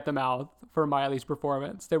foaming at the mouth for Miley's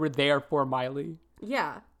performance. They were there for Miley.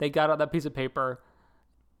 Yeah. They got out that piece of paper.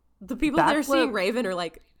 The people that are seeing Raven are,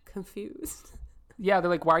 like, confused. Yeah,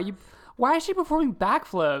 they're like, why is she performing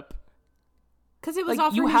backflip? Because it was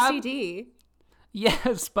off her CD.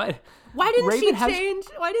 Yes, but why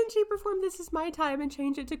didn't she perform This Is My Time and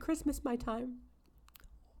change it to Christmas My Time?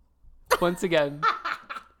 Once again,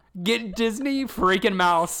 get Disney freaking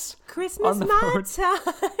mouse. Christmas My Time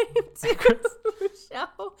to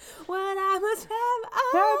show what I must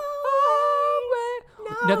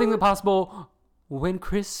have. Nothing impossible when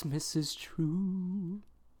Christmas is true.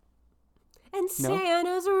 And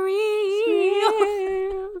Santa's real.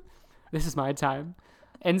 This is my time.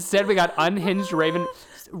 Instead, we got unhinged Raven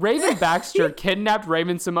Baxter kidnapped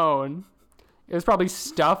Raven Simone. It was probably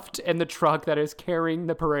stuffed in the truck that is carrying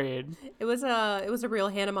the parade. It was a real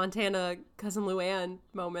Hannah Montana Cousin Luann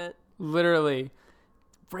moment. Literally.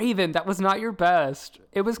 Raven, that was not your best.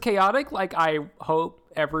 It was chaotic, like I hope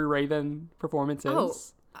every Raven performance is. Oh,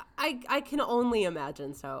 I can only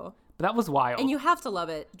imagine so. But that was wild. And you have to love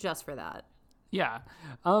it just for that. Yeah.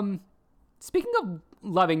 Speaking of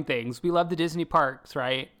loving things, we love the Disney parks,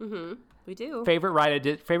 right? Mm-hmm. We do. Favorite ride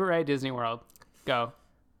at Disney World? Go.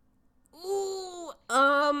 Ooh,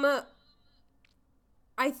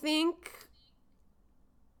 I think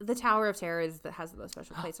the Tower of Terror has the most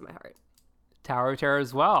special place in my heart. Tower of Terror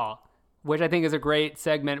as well, which I think is a great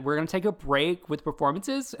segment. We're going to take a break with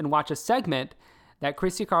performances and watch a segment that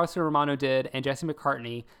Christy Carlson Romano did and Jesse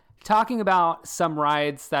McCartney talking about some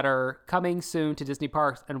rides that are coming soon to Disney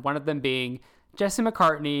parks, and one of them being Jesse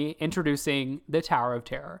McCartney introducing the Tower of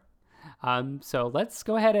Terror. So let's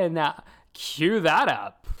go ahead and cue that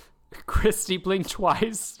up. Christy, blink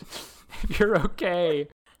twice if you're okay.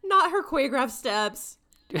 Not her choreographed steps.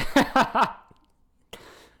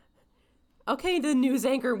 Okay, the news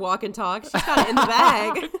anchor walk and talk. She's got it in the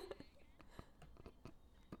bag.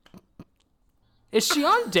 Is she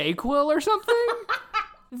on Dayquil or something?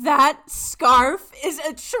 That scarf is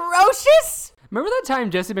atrocious. Remember that time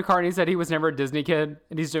Jesse McCartney said he was never a Disney kid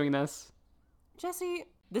and he's doing this? Jesse,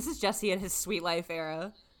 this is Jesse in his Sweet Life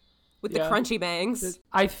era with the crunchy bangs.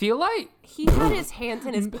 I feel like he had his hands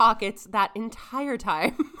in his pockets that entire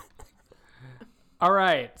time. All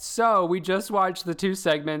right, so we just watched the 2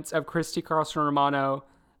 segments of Christy Carlson Romano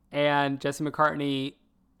and Jesse McCartney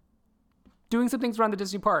doing some things around the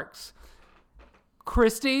Disney parks.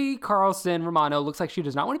 Christy Carlson Romano looks like she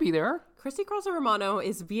does not want to be there. Christy Carlson Romano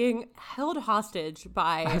is being held hostage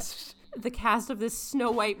by the cast of this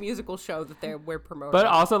Snow White musical show that we're promoting. But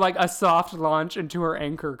also like a soft launch into her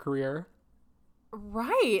anchor career.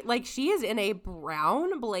 Right. Like she is in a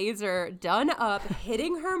brown blazer, done up,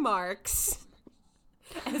 hitting her marks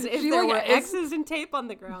as if there were X's and tape on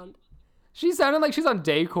the ground. She sounded like she's on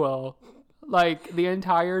Dayquil like the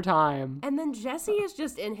entire time. And then Jesse is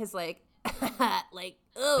just in his like,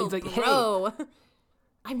 oh, he's like, bro. Hey.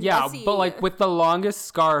 I'm yeah, Jesse. but like with the longest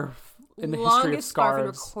scarf in the history of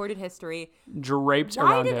scarves. In recorded history. Draped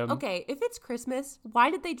around him. Okay, if it's Christmas,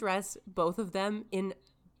 why did they dress both of them in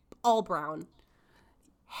all brown?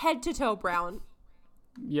 Head to toe brown.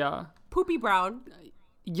 Yeah. Poopy brown.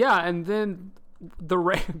 Yeah, and then the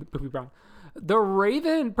poopy brown. The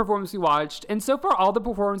Raven performance we watched, and so far all the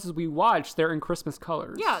performances we watched, they're in Christmas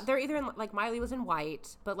colors. Yeah, they're either in, like, Miley was in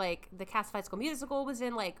white, but, like, the cast of High School Musical was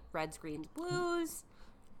in, like, reds, greens, blues.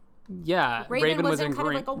 Yeah, Raven was in kind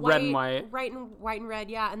green, of like a red and white. White and red,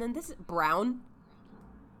 yeah. And then this brown.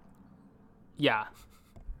 Yeah.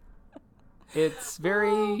 It's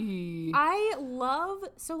very... I love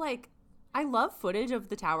footage of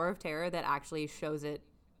the Tower of Terror that actually shows it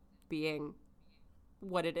being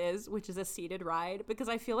what it is, which is a seated ride, because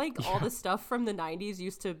I feel like all the stuff from the 90s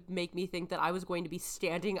used to make me think that I was going to be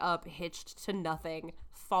standing up, hitched to nothing,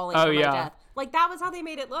 falling to my death. Like, that was how they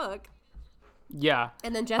made it look. Yeah.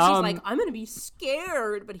 And then Jesse's like, I'm going to be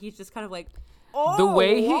scared, but he's just kind of like, oh,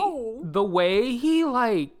 the way he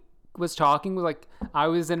like was talking was like, I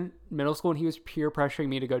was in middle school and he was peer pressuring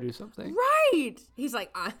me to go do something. Right. He's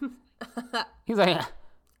like, he's like,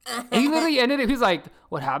 and he literally ended it. He's like,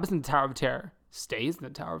 what happens in the Tower of Terror stays in the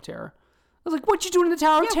Tower of Terror. I was like, what you doing in the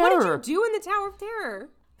Tower of Terror? What did you do in the Tower of Terror?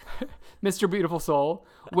 Mr. Beautiful Soul,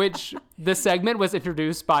 which the segment was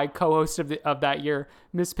introduced by co-host of that year,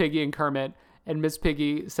 Miss Piggy and Kermit. And Miss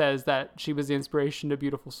Piggy says that she was the inspiration to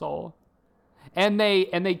Beautiful Soul. And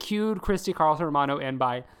they cued Christy Carlson Romano in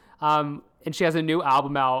by, and she has a new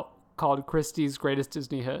album out called Christy's Greatest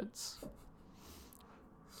Disney Hits.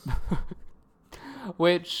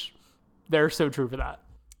 Which, they're so true for that.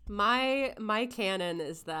 My canon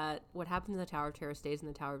is that what happens in the Tower of Terror stays in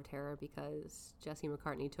the Tower of Terror because Jesse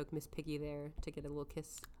McCartney took Miss Piggy there to get a little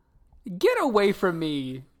kiss. Get away from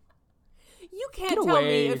me. You can't tell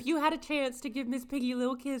me if you had a chance to give Miss Piggy a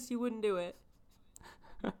little kiss, you wouldn't do it.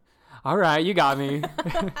 All right, you got me.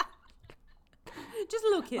 Just a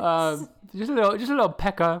little kiss. Just a little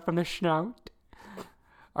pecker from the snout.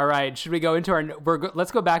 All right, should we go into our...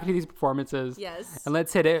 let's go back into these performances. Yes. And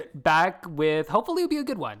let's hit it back with, hopefully it'll be a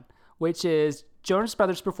good one, which is Jonas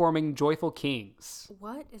Brothers performing Joyful Kings.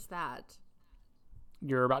 What is that?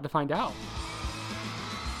 You're about to find out.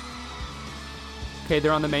 Okay,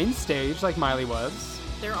 they're on the main stage like Miley was.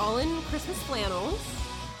 They're all in Christmas flannels.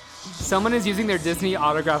 Someone is using their Disney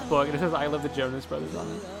autograph book and it says, I love the Jonas Brothers on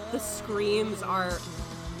it. The screams are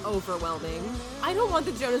overwhelming. I don't want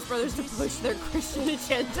the Jonas Brothers to push their Christian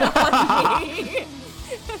agenda on me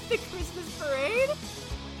at the Christmas parade.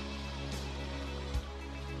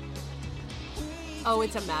 Oh,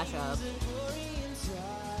 it's a mashup.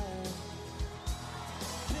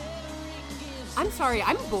 I'm sorry,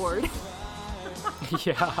 I'm bored.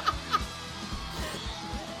 Yeah.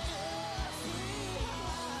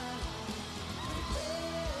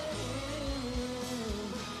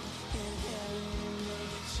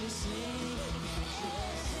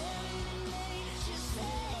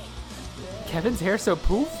 Kevin's hair's so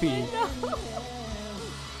poofy.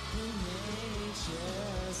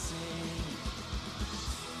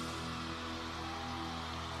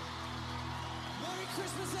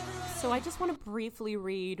 So I just want to briefly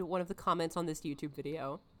read one of the comments on this YouTube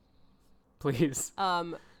video. Please.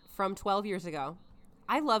 From 12 years ago.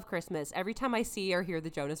 I love Christmas. Every time I see or hear the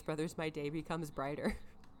Jonas Brothers, my day becomes brighter.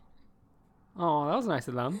 Oh, that was nice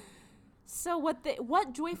of them. So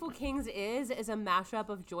what Joyful Kings is a mashup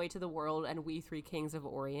of Joy to the World and We Three Kings of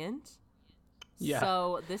Orient. Yeah.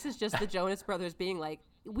 So this is just the Jonas Brothers being like,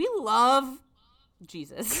 we love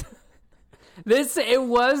Jesus. It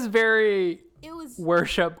was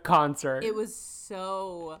worship concert. It was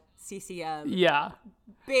so CCM. Yeah.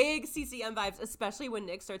 Big CCM vibes, especially when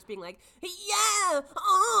Nick starts being like, yeah,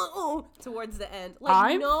 towards the end.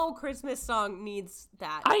 Like, no Christmas song needs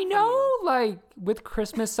that. I know, like, with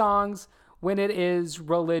Christmas songs, when it is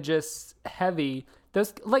religious heavy,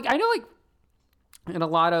 those, like, I know, like, in a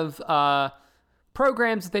lot of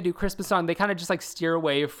programs that they do Christmas song, they kind of just, like, steer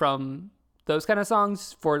away from those kind of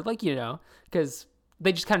songs for, like, you know, because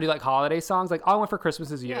they just kind of do, like, holiday songs. Like, All I Want for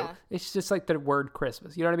Christmas Is You. Yeah. It's just, like, the word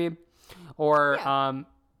Christmas. You know what I mean? Or, yeah.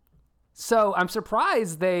 So I'm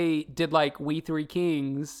surprised they did, like, We Three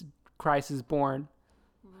Kings, Christ is Born.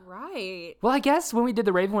 Right. Well, I guess when we did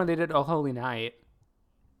the Raven one, they did Oh Holy Night.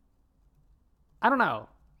 I don't know.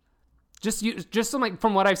 Just some, like,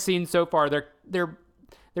 from what I've seen so far, they're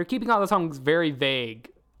keeping all the songs very vague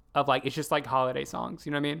of, like, it's just, like, holiday songs.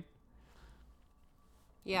 You know what I mean?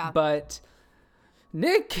 Yeah. But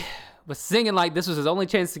Nick was singing like this was his only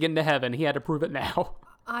chance to get into heaven. He had to prove it now.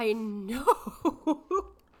 I know.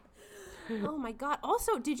 Oh my God.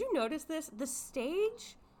 Also, did you notice this? The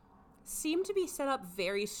stage seemed to be set up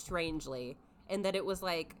very strangely in that it was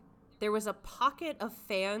like there was a pocket of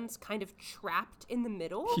fans kind of trapped in the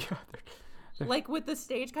middle. Yeah. They're... Like with the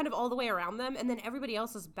stage kind of all the way around them and then everybody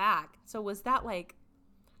else is back. So was that like,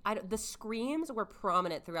 the screams were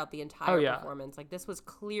prominent throughout the entire performance. Like this was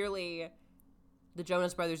clearly the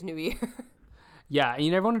Jonas Brothers' New Year. Yeah, and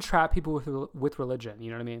you never want to trap people with religion.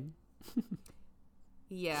 You know what I mean?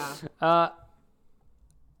 Yeah.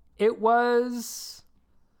 It was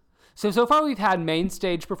so far we've had main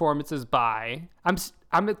stage performances by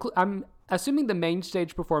I'm assuming the main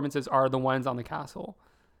stage performances are the ones on the castle.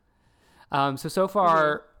 So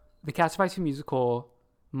far the cast of High School Musical,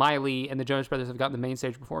 Miley, and the Jonas Brothers have gotten the main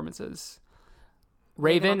stage performances.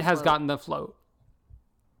 Raven has gotten the float.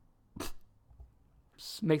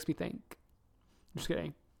 Makes me think. Just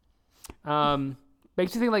kidding.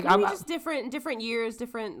 Makes you think like maybe just different years,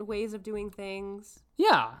 different ways of doing things.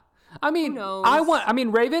 Yeah. I mean,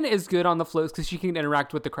 Raven is good on the floats because she can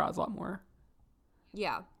interact with the crowds a lot more.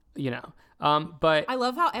 Yeah. You know. But I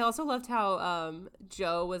also loved how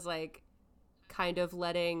Joe was like kind of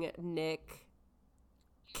letting Nick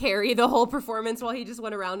carry the whole performance while he just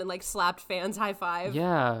went around and like slapped fans high five.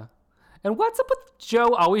 Yeah. And what's up with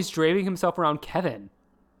Joe always draping himself around Kevin?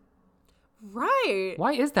 Right.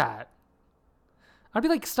 Why is that? I'd be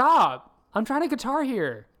like, stop. I'm trying to guitar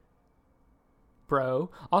here. Bro.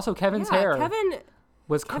 Also, Kevin's hair.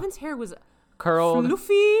 Kevin's hair was curled.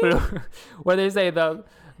 Fluffy. Where they say the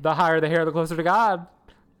higher the hair, the closer to God.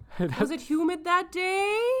 Was it humid that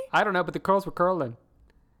day? I don't know, but the curls were curling.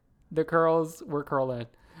 The curls were curling.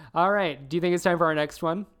 All right. Do you think it's time for our next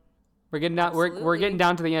one? We're getting down. We're getting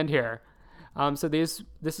down to the end here. So this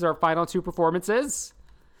is our final two performances.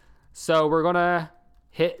 So we're gonna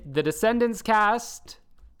hit the Descendants cast,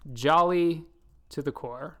 Jolly to the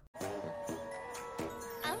core.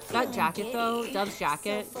 That jacket though, Dove's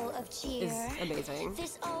jacket, is amazing.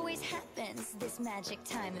 This always happens this magic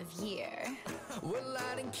time of year. We're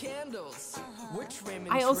lighting candles.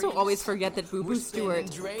 I also always forget that Boo Boo Stewart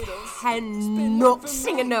cannot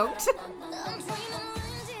sing a note.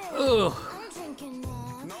 Ugh.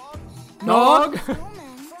 Nog.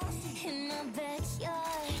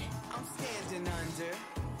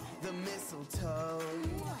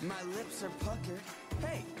 My lips are puckered.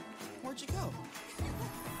 Hey, where'd you go?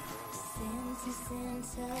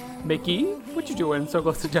 Mickey, what you doing so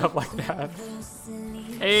close to Dove like that?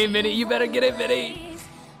 Hey, Minnie, you better get it, Minnie.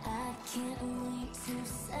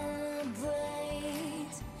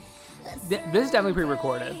 This is definitely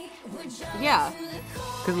pre-recorded. Yeah.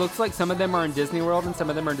 Because it looks like some of them are in Disney World and some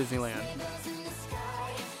of them are in Disneyland.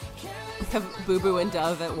 We have Boo Boo and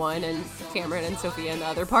Dove at one and Cameron and Sophia in the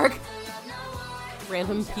other park.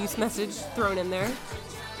 Random peace message thrown in there.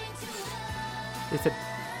 They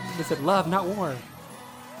said love, not war.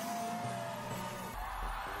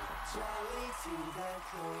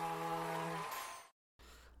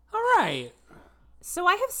 All right. So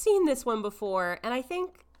I have seen this one before, and I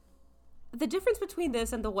think the difference between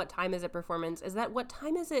this and the What Time Is It performance is that What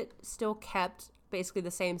Time Is It still kept basically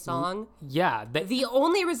the same song. Yeah. The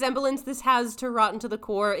only resemblance this has to Rotten to the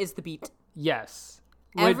Core is the beat. Yes.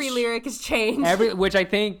 Every lyric is changed. Which I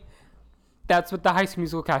think that's what the High School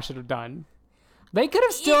Musical cast should have done. They could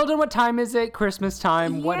have still done What Time Is It, Christmas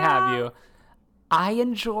Time, what have you. I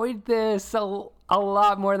enjoyed this a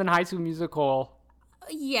lot more than High School Musical.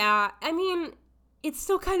 Yeah, I mean, it's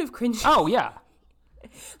still kind of cringy. Oh, yeah.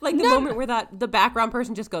 Like the moment where the background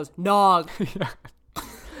person just goes, Nog.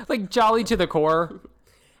 Like Jolly to the core.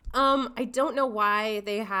 I don't know why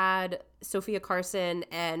they had Sophia Carson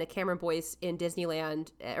and Cameron Boyce in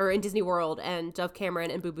Disneyland or in Disney World and Dove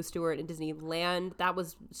Cameron and Boo Boo Stewart in Disneyland. That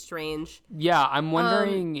was strange. Yeah, I'm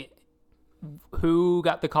wondering who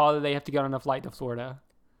got the call that they have to get on a flight to Florida.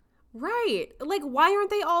 Right. Like, why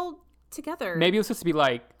aren't they all together? Maybe it was supposed to be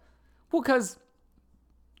like, well, because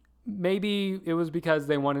maybe it was because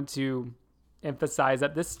they wanted to emphasize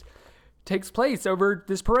that this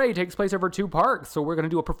parade takes place over two parks, so we're going to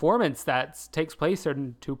do a performance that takes place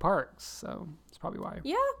in two parks, so that's probably why.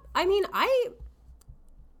 Yeah, I mean,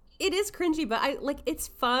 it is cringy, but it's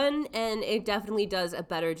fun, and it definitely does a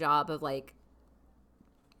better job of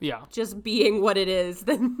just being what it is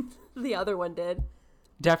than the other one did.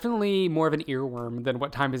 Definitely more of an earworm than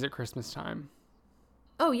What Time Is It Christmas Time.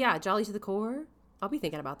 Oh yeah, Jolly to the Core. I'll be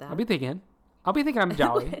thinking about that. I'll be thinking I'm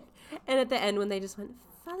Jolly. And at the end when they just went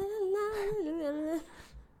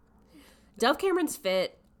Dove Cameron's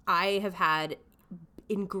fit, I have had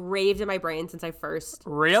engraved in my brain since I first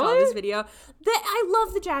saw this video. I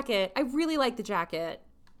love the jacket. I really like the jacket.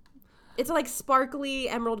 It's like sparkly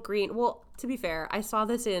emerald green. Well, to be fair, I saw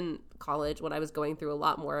this in college when I was going through a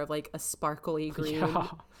lot more of like a sparkly green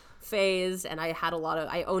phase, and I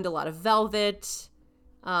owned a lot of velvet.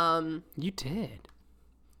 You did.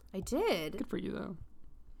 I did. Good for you though.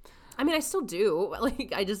 I mean, I still do.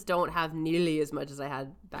 Like, I just don't have nearly as much as I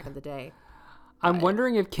had back in the day. I'm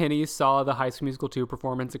wondering if Kenny saw the High School Musical 2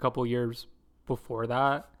 performance a couple years before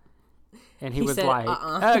that. And he was said,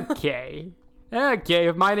 like, okay,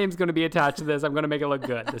 if my name's going to be attached to this, I'm going to make it look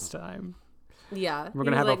good this time. Yeah. We're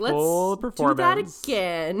going to have a full performance. Do that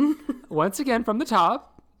again. Once again from the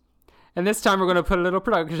top. And this time we're going to put a little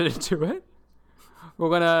production into it.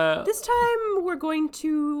 This time we're going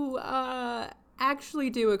to actually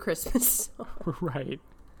do a Christmas song. Right.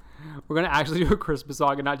 We're going to actually do a Christmas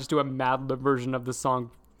song and not just do a Mad Lib version of the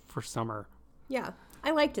song for summer. Yeah.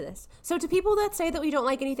 I liked this. So to people that say that we don't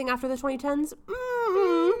like anything after the 2010s,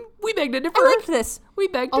 we begged to differ. I liked this. We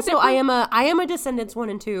begged to also, differ. I am a Descendants 1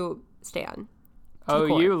 and 2 stan.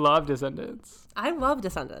 Oh, you love Descendants. I love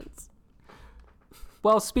Descendants.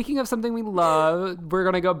 Well, speaking of something we love, we're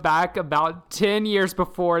going to go back about 10 years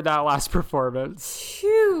before that last performance.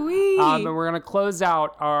 Shoo-wee. And we're going to close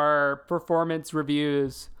out our performance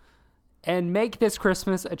reviews and make this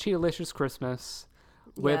Christmas a Cheetah-licious Christmas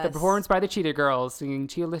with a performance by the Cheetah Girls singing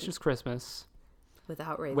Cheetah-licious Christmas.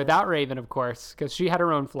 Without Raven. Without Raven, of course, because she had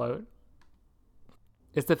her own float.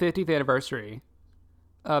 It's the 50th anniversary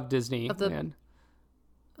of Disney. And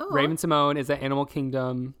Raven Simone is at Animal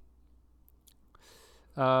Kingdom.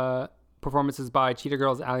 Performances by Cheetah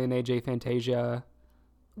Girls, Ally and AJ, Fantasia.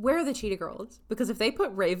 Where are the Cheetah Girls? Because if they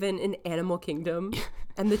put Raven in Animal Kingdom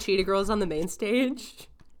and the Cheetah Girls on the main stage,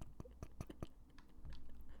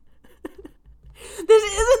 this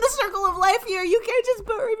isn't the circle of life here. You can't just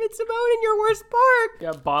put Raven Simone in your worst park.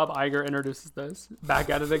 Yeah, Bob Iger introduces this. Back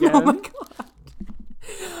at it again. Oh my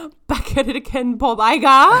god. Back at it again, Bob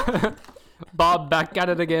Iger. Bob, back at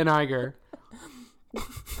it again, Iger.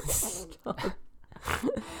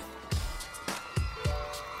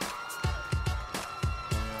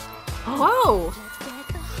 Whoa.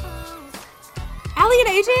 Ally and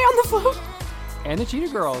AJ on the float. And the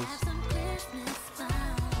Cheetah Girls.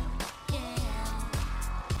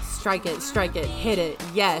 Strike it, hit it,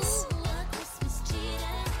 yes.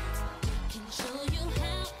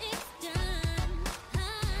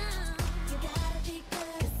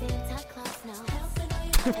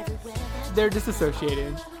 They're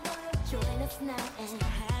disassociating.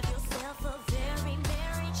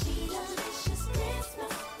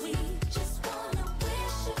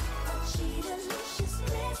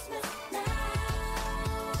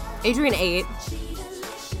 Adrian 8.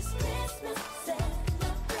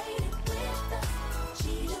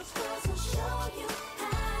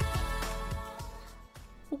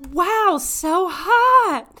 Wow, so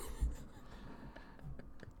hot.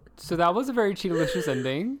 So that was a very Cheetah-licious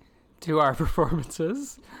ending to our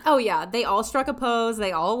performances. Oh yeah, they all struck a pose,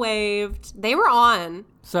 they all waved. They were on.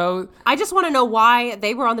 So I just want to know why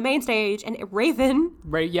they were on the main stage and Raven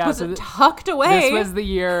was tucked away. This was the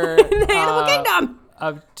year in the Animal Kingdom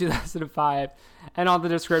of 2005. And on the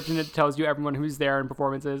description, it tells you everyone who's there in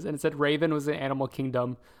performances. And it said Raven was in Animal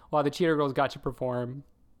Kingdom while the Cheetah Girls got to perform.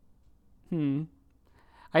 I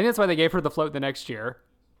think that's why they gave her the float the next year.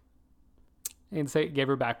 And gave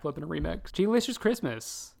her backflip in a remix. Cheetah-licious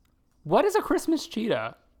Christmas. What is a Christmas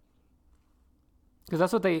cheetah? Because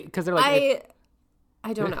that's what because they're like...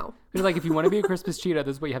 I don't know. They're like, if you want to be a Christmas cheetah,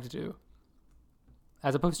 this is what you have to do.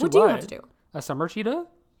 As opposed to what? What do you have to do? A summer cheetah?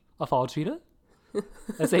 A fall cheetah?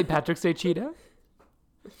 A St. Patrick's Day cheetah?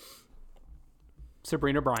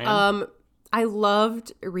 Sabrina Bryan? I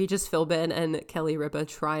loved Regis Philbin and Kelly Ripa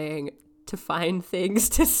trying to find things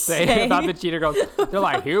to say about the Cheetah Girls. They're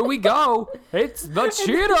like, here we go. It's the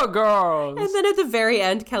Cheetah Girls. And then at the very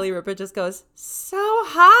end, Kelly Ripa just goes, so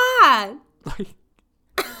hot. Like,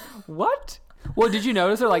 what? Well, did you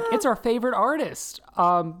notice they're like, it's our favorite artist.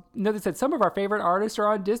 No, they said some of our favorite artists are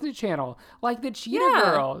on Disney Channel, like the Cheetah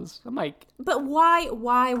Girls. I'm like, but why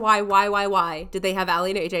did they have Ally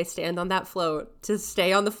and AJ stand on that float to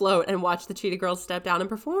stay on the float and watch the Cheetah Girls step down and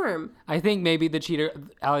perform? I think maybe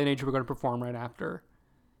Ally and AJ were going to perform right after,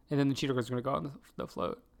 and then the Cheetah Girls were going to go on the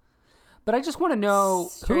float. But I just want to know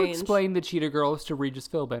who explained the Cheetah Girls to Regis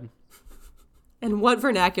Philbin. And what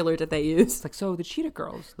vernacular did they use? It's like, so the Cheetah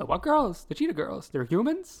Girls. The what girls? The Cheetah Girls. They're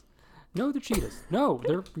humans? No, they're cheetahs. No,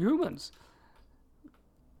 they're humans.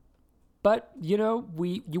 But, you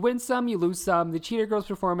win some, you lose some. The Cheetah Girls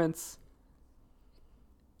performance,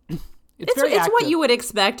 it's what you would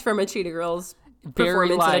expect from a Cheetah Girls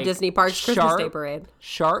performance at a Disney Parks Christmas Day parade.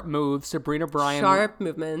 Sharp moves. Sabrina Bryan. Sharp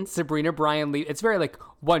movements. Sabrina Bryan. It's very like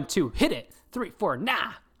 1, 2, hit it. 3, 4,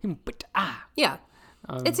 nah. Yeah.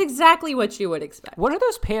 It's exactly what you would expect. What are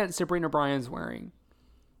those pants Sabrina Bryan's wearing?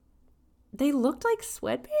 They looked like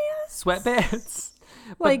sweatpants. Sweatpants?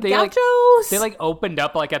 Like gauchos? They opened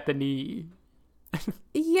up at the knee.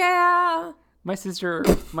 Yeah. My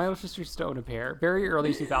little sister used to own a pair. Very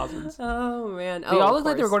early 2000s. Oh, man. They all looked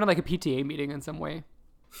like they were going to a PTA meeting in some way.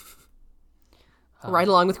 Right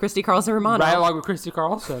along with Christy Carlson Romano. Right along with Christy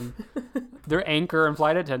Carlson. Their anchor and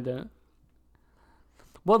flight attendant.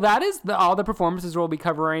 Well, that is all the performances we'll be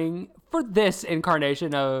covering for this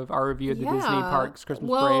incarnation of our review of the Disney Parks Christmas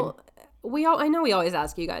Parade. I know we always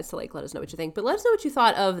ask you guys to let us know what you think, but let us know what you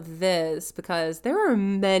thought of this, because there are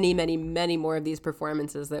many, many, many more of these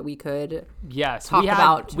performances that we could talk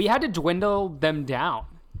about. We had to dwindle them down.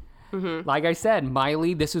 Mm-hmm. Like I said,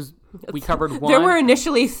 Miley, we covered one. There were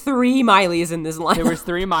initially 3 Mileys in this line. There was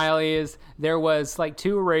 3 Mileys. There was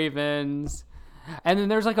 2 Ravens. And then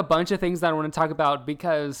there's a bunch of things that I want to talk about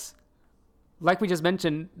because, like we just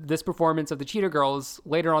mentioned, this performance of the Cheetah Girls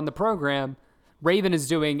later on the program, Raven is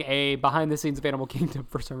doing a behind the scenes of Animal Kingdom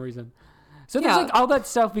for some reason. So there's all that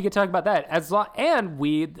stuff we could talk about that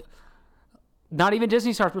not even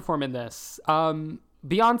Disney stars perform in this.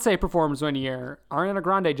 Beyonce performs one year, Ariana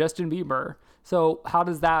Grande, Justin Bieber. So how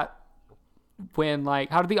does that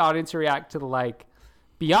how did the audience react to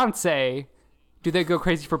Beyonce? Do they go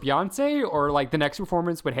crazy for Beyonce, or the next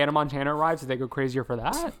performance when Hannah Montana arrives? Do they go crazier for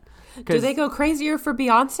that? Do they go crazier for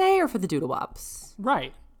Beyonce or for the Doodle-Bops?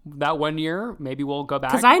 Right. That one year, maybe we'll go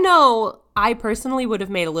back. Because I know I personally would have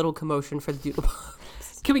made a little commotion for the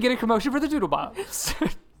Doodle-Bops. Can we get a commotion for the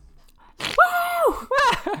Doodle-Bops? Woo!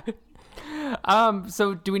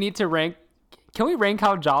 So do we need to rank? Can we rank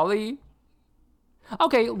how jolly?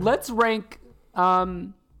 Okay, let's rank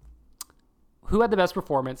who had the best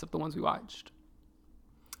performance of the ones we watched.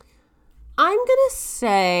 I'm gonna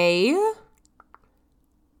say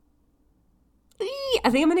I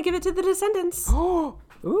think I'm gonna give it to the Descendants.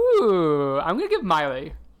 Ooh, I'm gonna give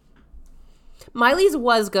Miley. Miley's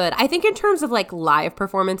was good. I think in terms of live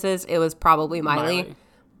performances, it was probably Miley.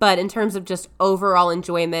 But in terms of just overall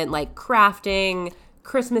enjoyment, crafting,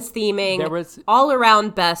 Christmas theming, all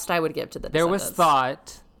around best, I would give to the Descendants. There was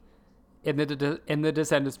thought in the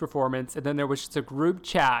Descendants performance, and then there was just a group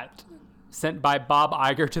chat sent by Bob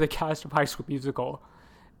Iger to the cast of High School Musical,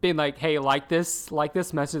 being like, "Hey, like this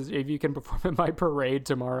message if you can perform at my parade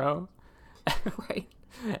tomorrow." Right.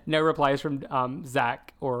 No replies from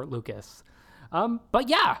Zach or Lucas. But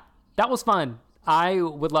yeah, that was fun. I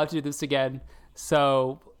would love to do this again.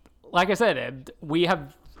 So, like I said, we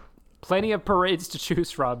have plenty of parades to choose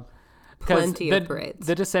from. Plenty of parades.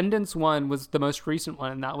 The Descendants one was the most recent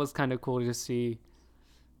one, and that was kind of cool to see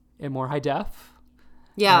in more high def.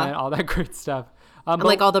 Yeah. And all that great stuff. And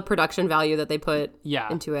all the production value that they put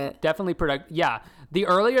into it. Definitely the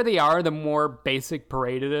earlier they are, the more basic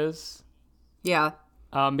parade it is. Yeah.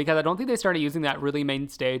 Because I don't think they started using that really main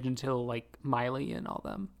stage until Miley and all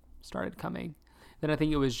them started coming. Then I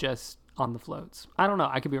think it was just on the floats. I don't know.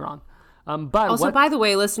 I could be wrong. But also, by the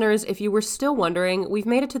way, listeners, if you were still wondering, we've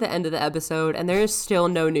made it to the end of the episode, and there is still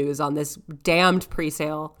no news on this damned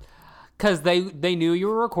pre-sale. Because they knew you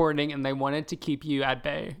were recording, and they wanted to keep you at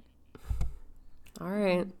bay. All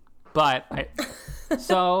right. But I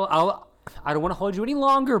don't want to hold you any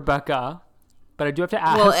longer, Becca. But I do have to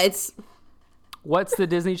ask. Well, what's the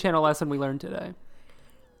Disney Channel lesson we learned today?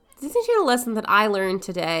 The Disney Channel lesson that I learned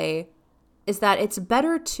today is that it's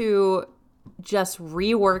better to just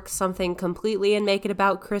rework something completely and make it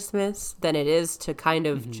about Christmas than it is to kind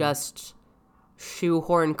of just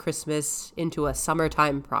shoehorn Christmas into a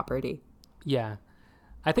summertime property. Yeah.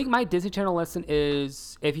 I think my Disney Channel lesson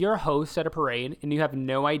is if you're a host at a parade and you have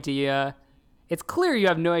no idea, it's clear you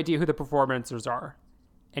have no idea who the performers are,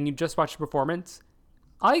 and you just watch the performance,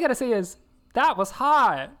 all you got to say is, that was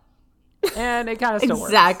hot. And it kind of still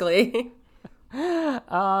Exactly. works.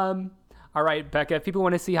 All right, Becca, if people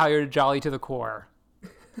want to see how you're jolly to the core,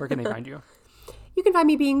 where can they find you? You can find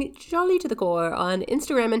me being jolly to the core on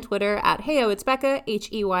Instagram and Twitter at Heyo It's Becca,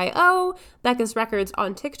 Heyo, Becca's Records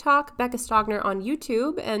on TikTok, Becca Stogner on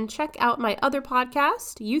YouTube, and check out my other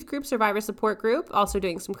podcast, Youth Group Survivor Support Group, also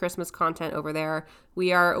doing some Christmas content over there.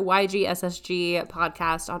 We are YGSSG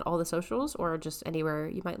Podcast on all the socials or just anywhere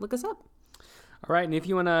you might look us up. All right, and if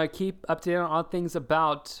you want to keep up to date on all things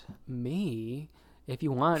about me, if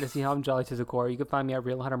you want to see how I'm jolly to the core, you can find me at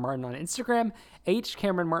Real Hunter Martin on Instagram, H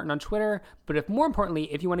Cameron Martin on Twitter. But if more importantly,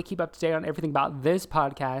 if you want to keep up to date on everything about this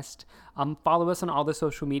podcast, follow us on all the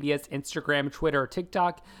social medias, Instagram, Twitter,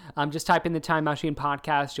 TikTok. Just type in the Time Machine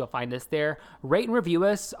Podcast. You'll find us there. Rate and review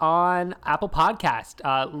us on Apple Podcast.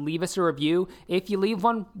 Leave us a review. If you leave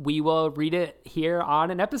one, we will read it here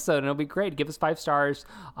on an episode, and it'll be great. Give us 5 stars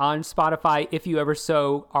on Spotify if you ever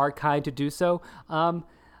so are kind to do so.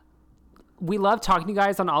 We love talking to you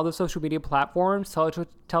guys on all the social media platforms. Tell us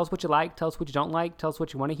what you like. Tell us what you don't like. Tell us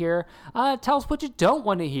what you want to hear. Tell us what you don't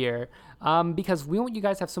want to hear. Because we want you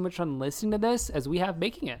guys to have so much fun listening to this as we have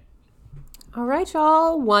making it. All right,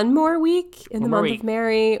 y'all. One more week in the month of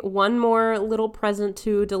Mary. One more little present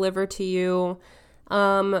to deliver to you.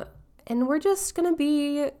 And we're just going to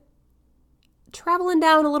be traveling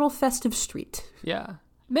down a little festive street. Yeah.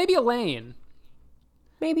 Maybe a lane.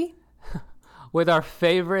 Maybe. With our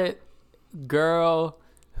favorite girl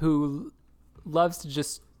who loves to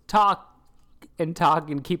just talk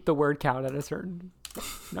and keep the word count at a certain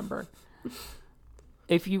number.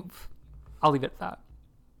 I'll leave it at that.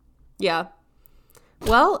 Yeah.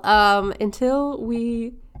 Well, until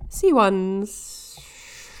we see ones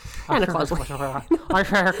Santa Claus.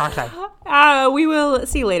 We will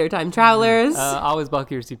see you later, time travelers. Always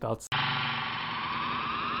buckle your seatbelts.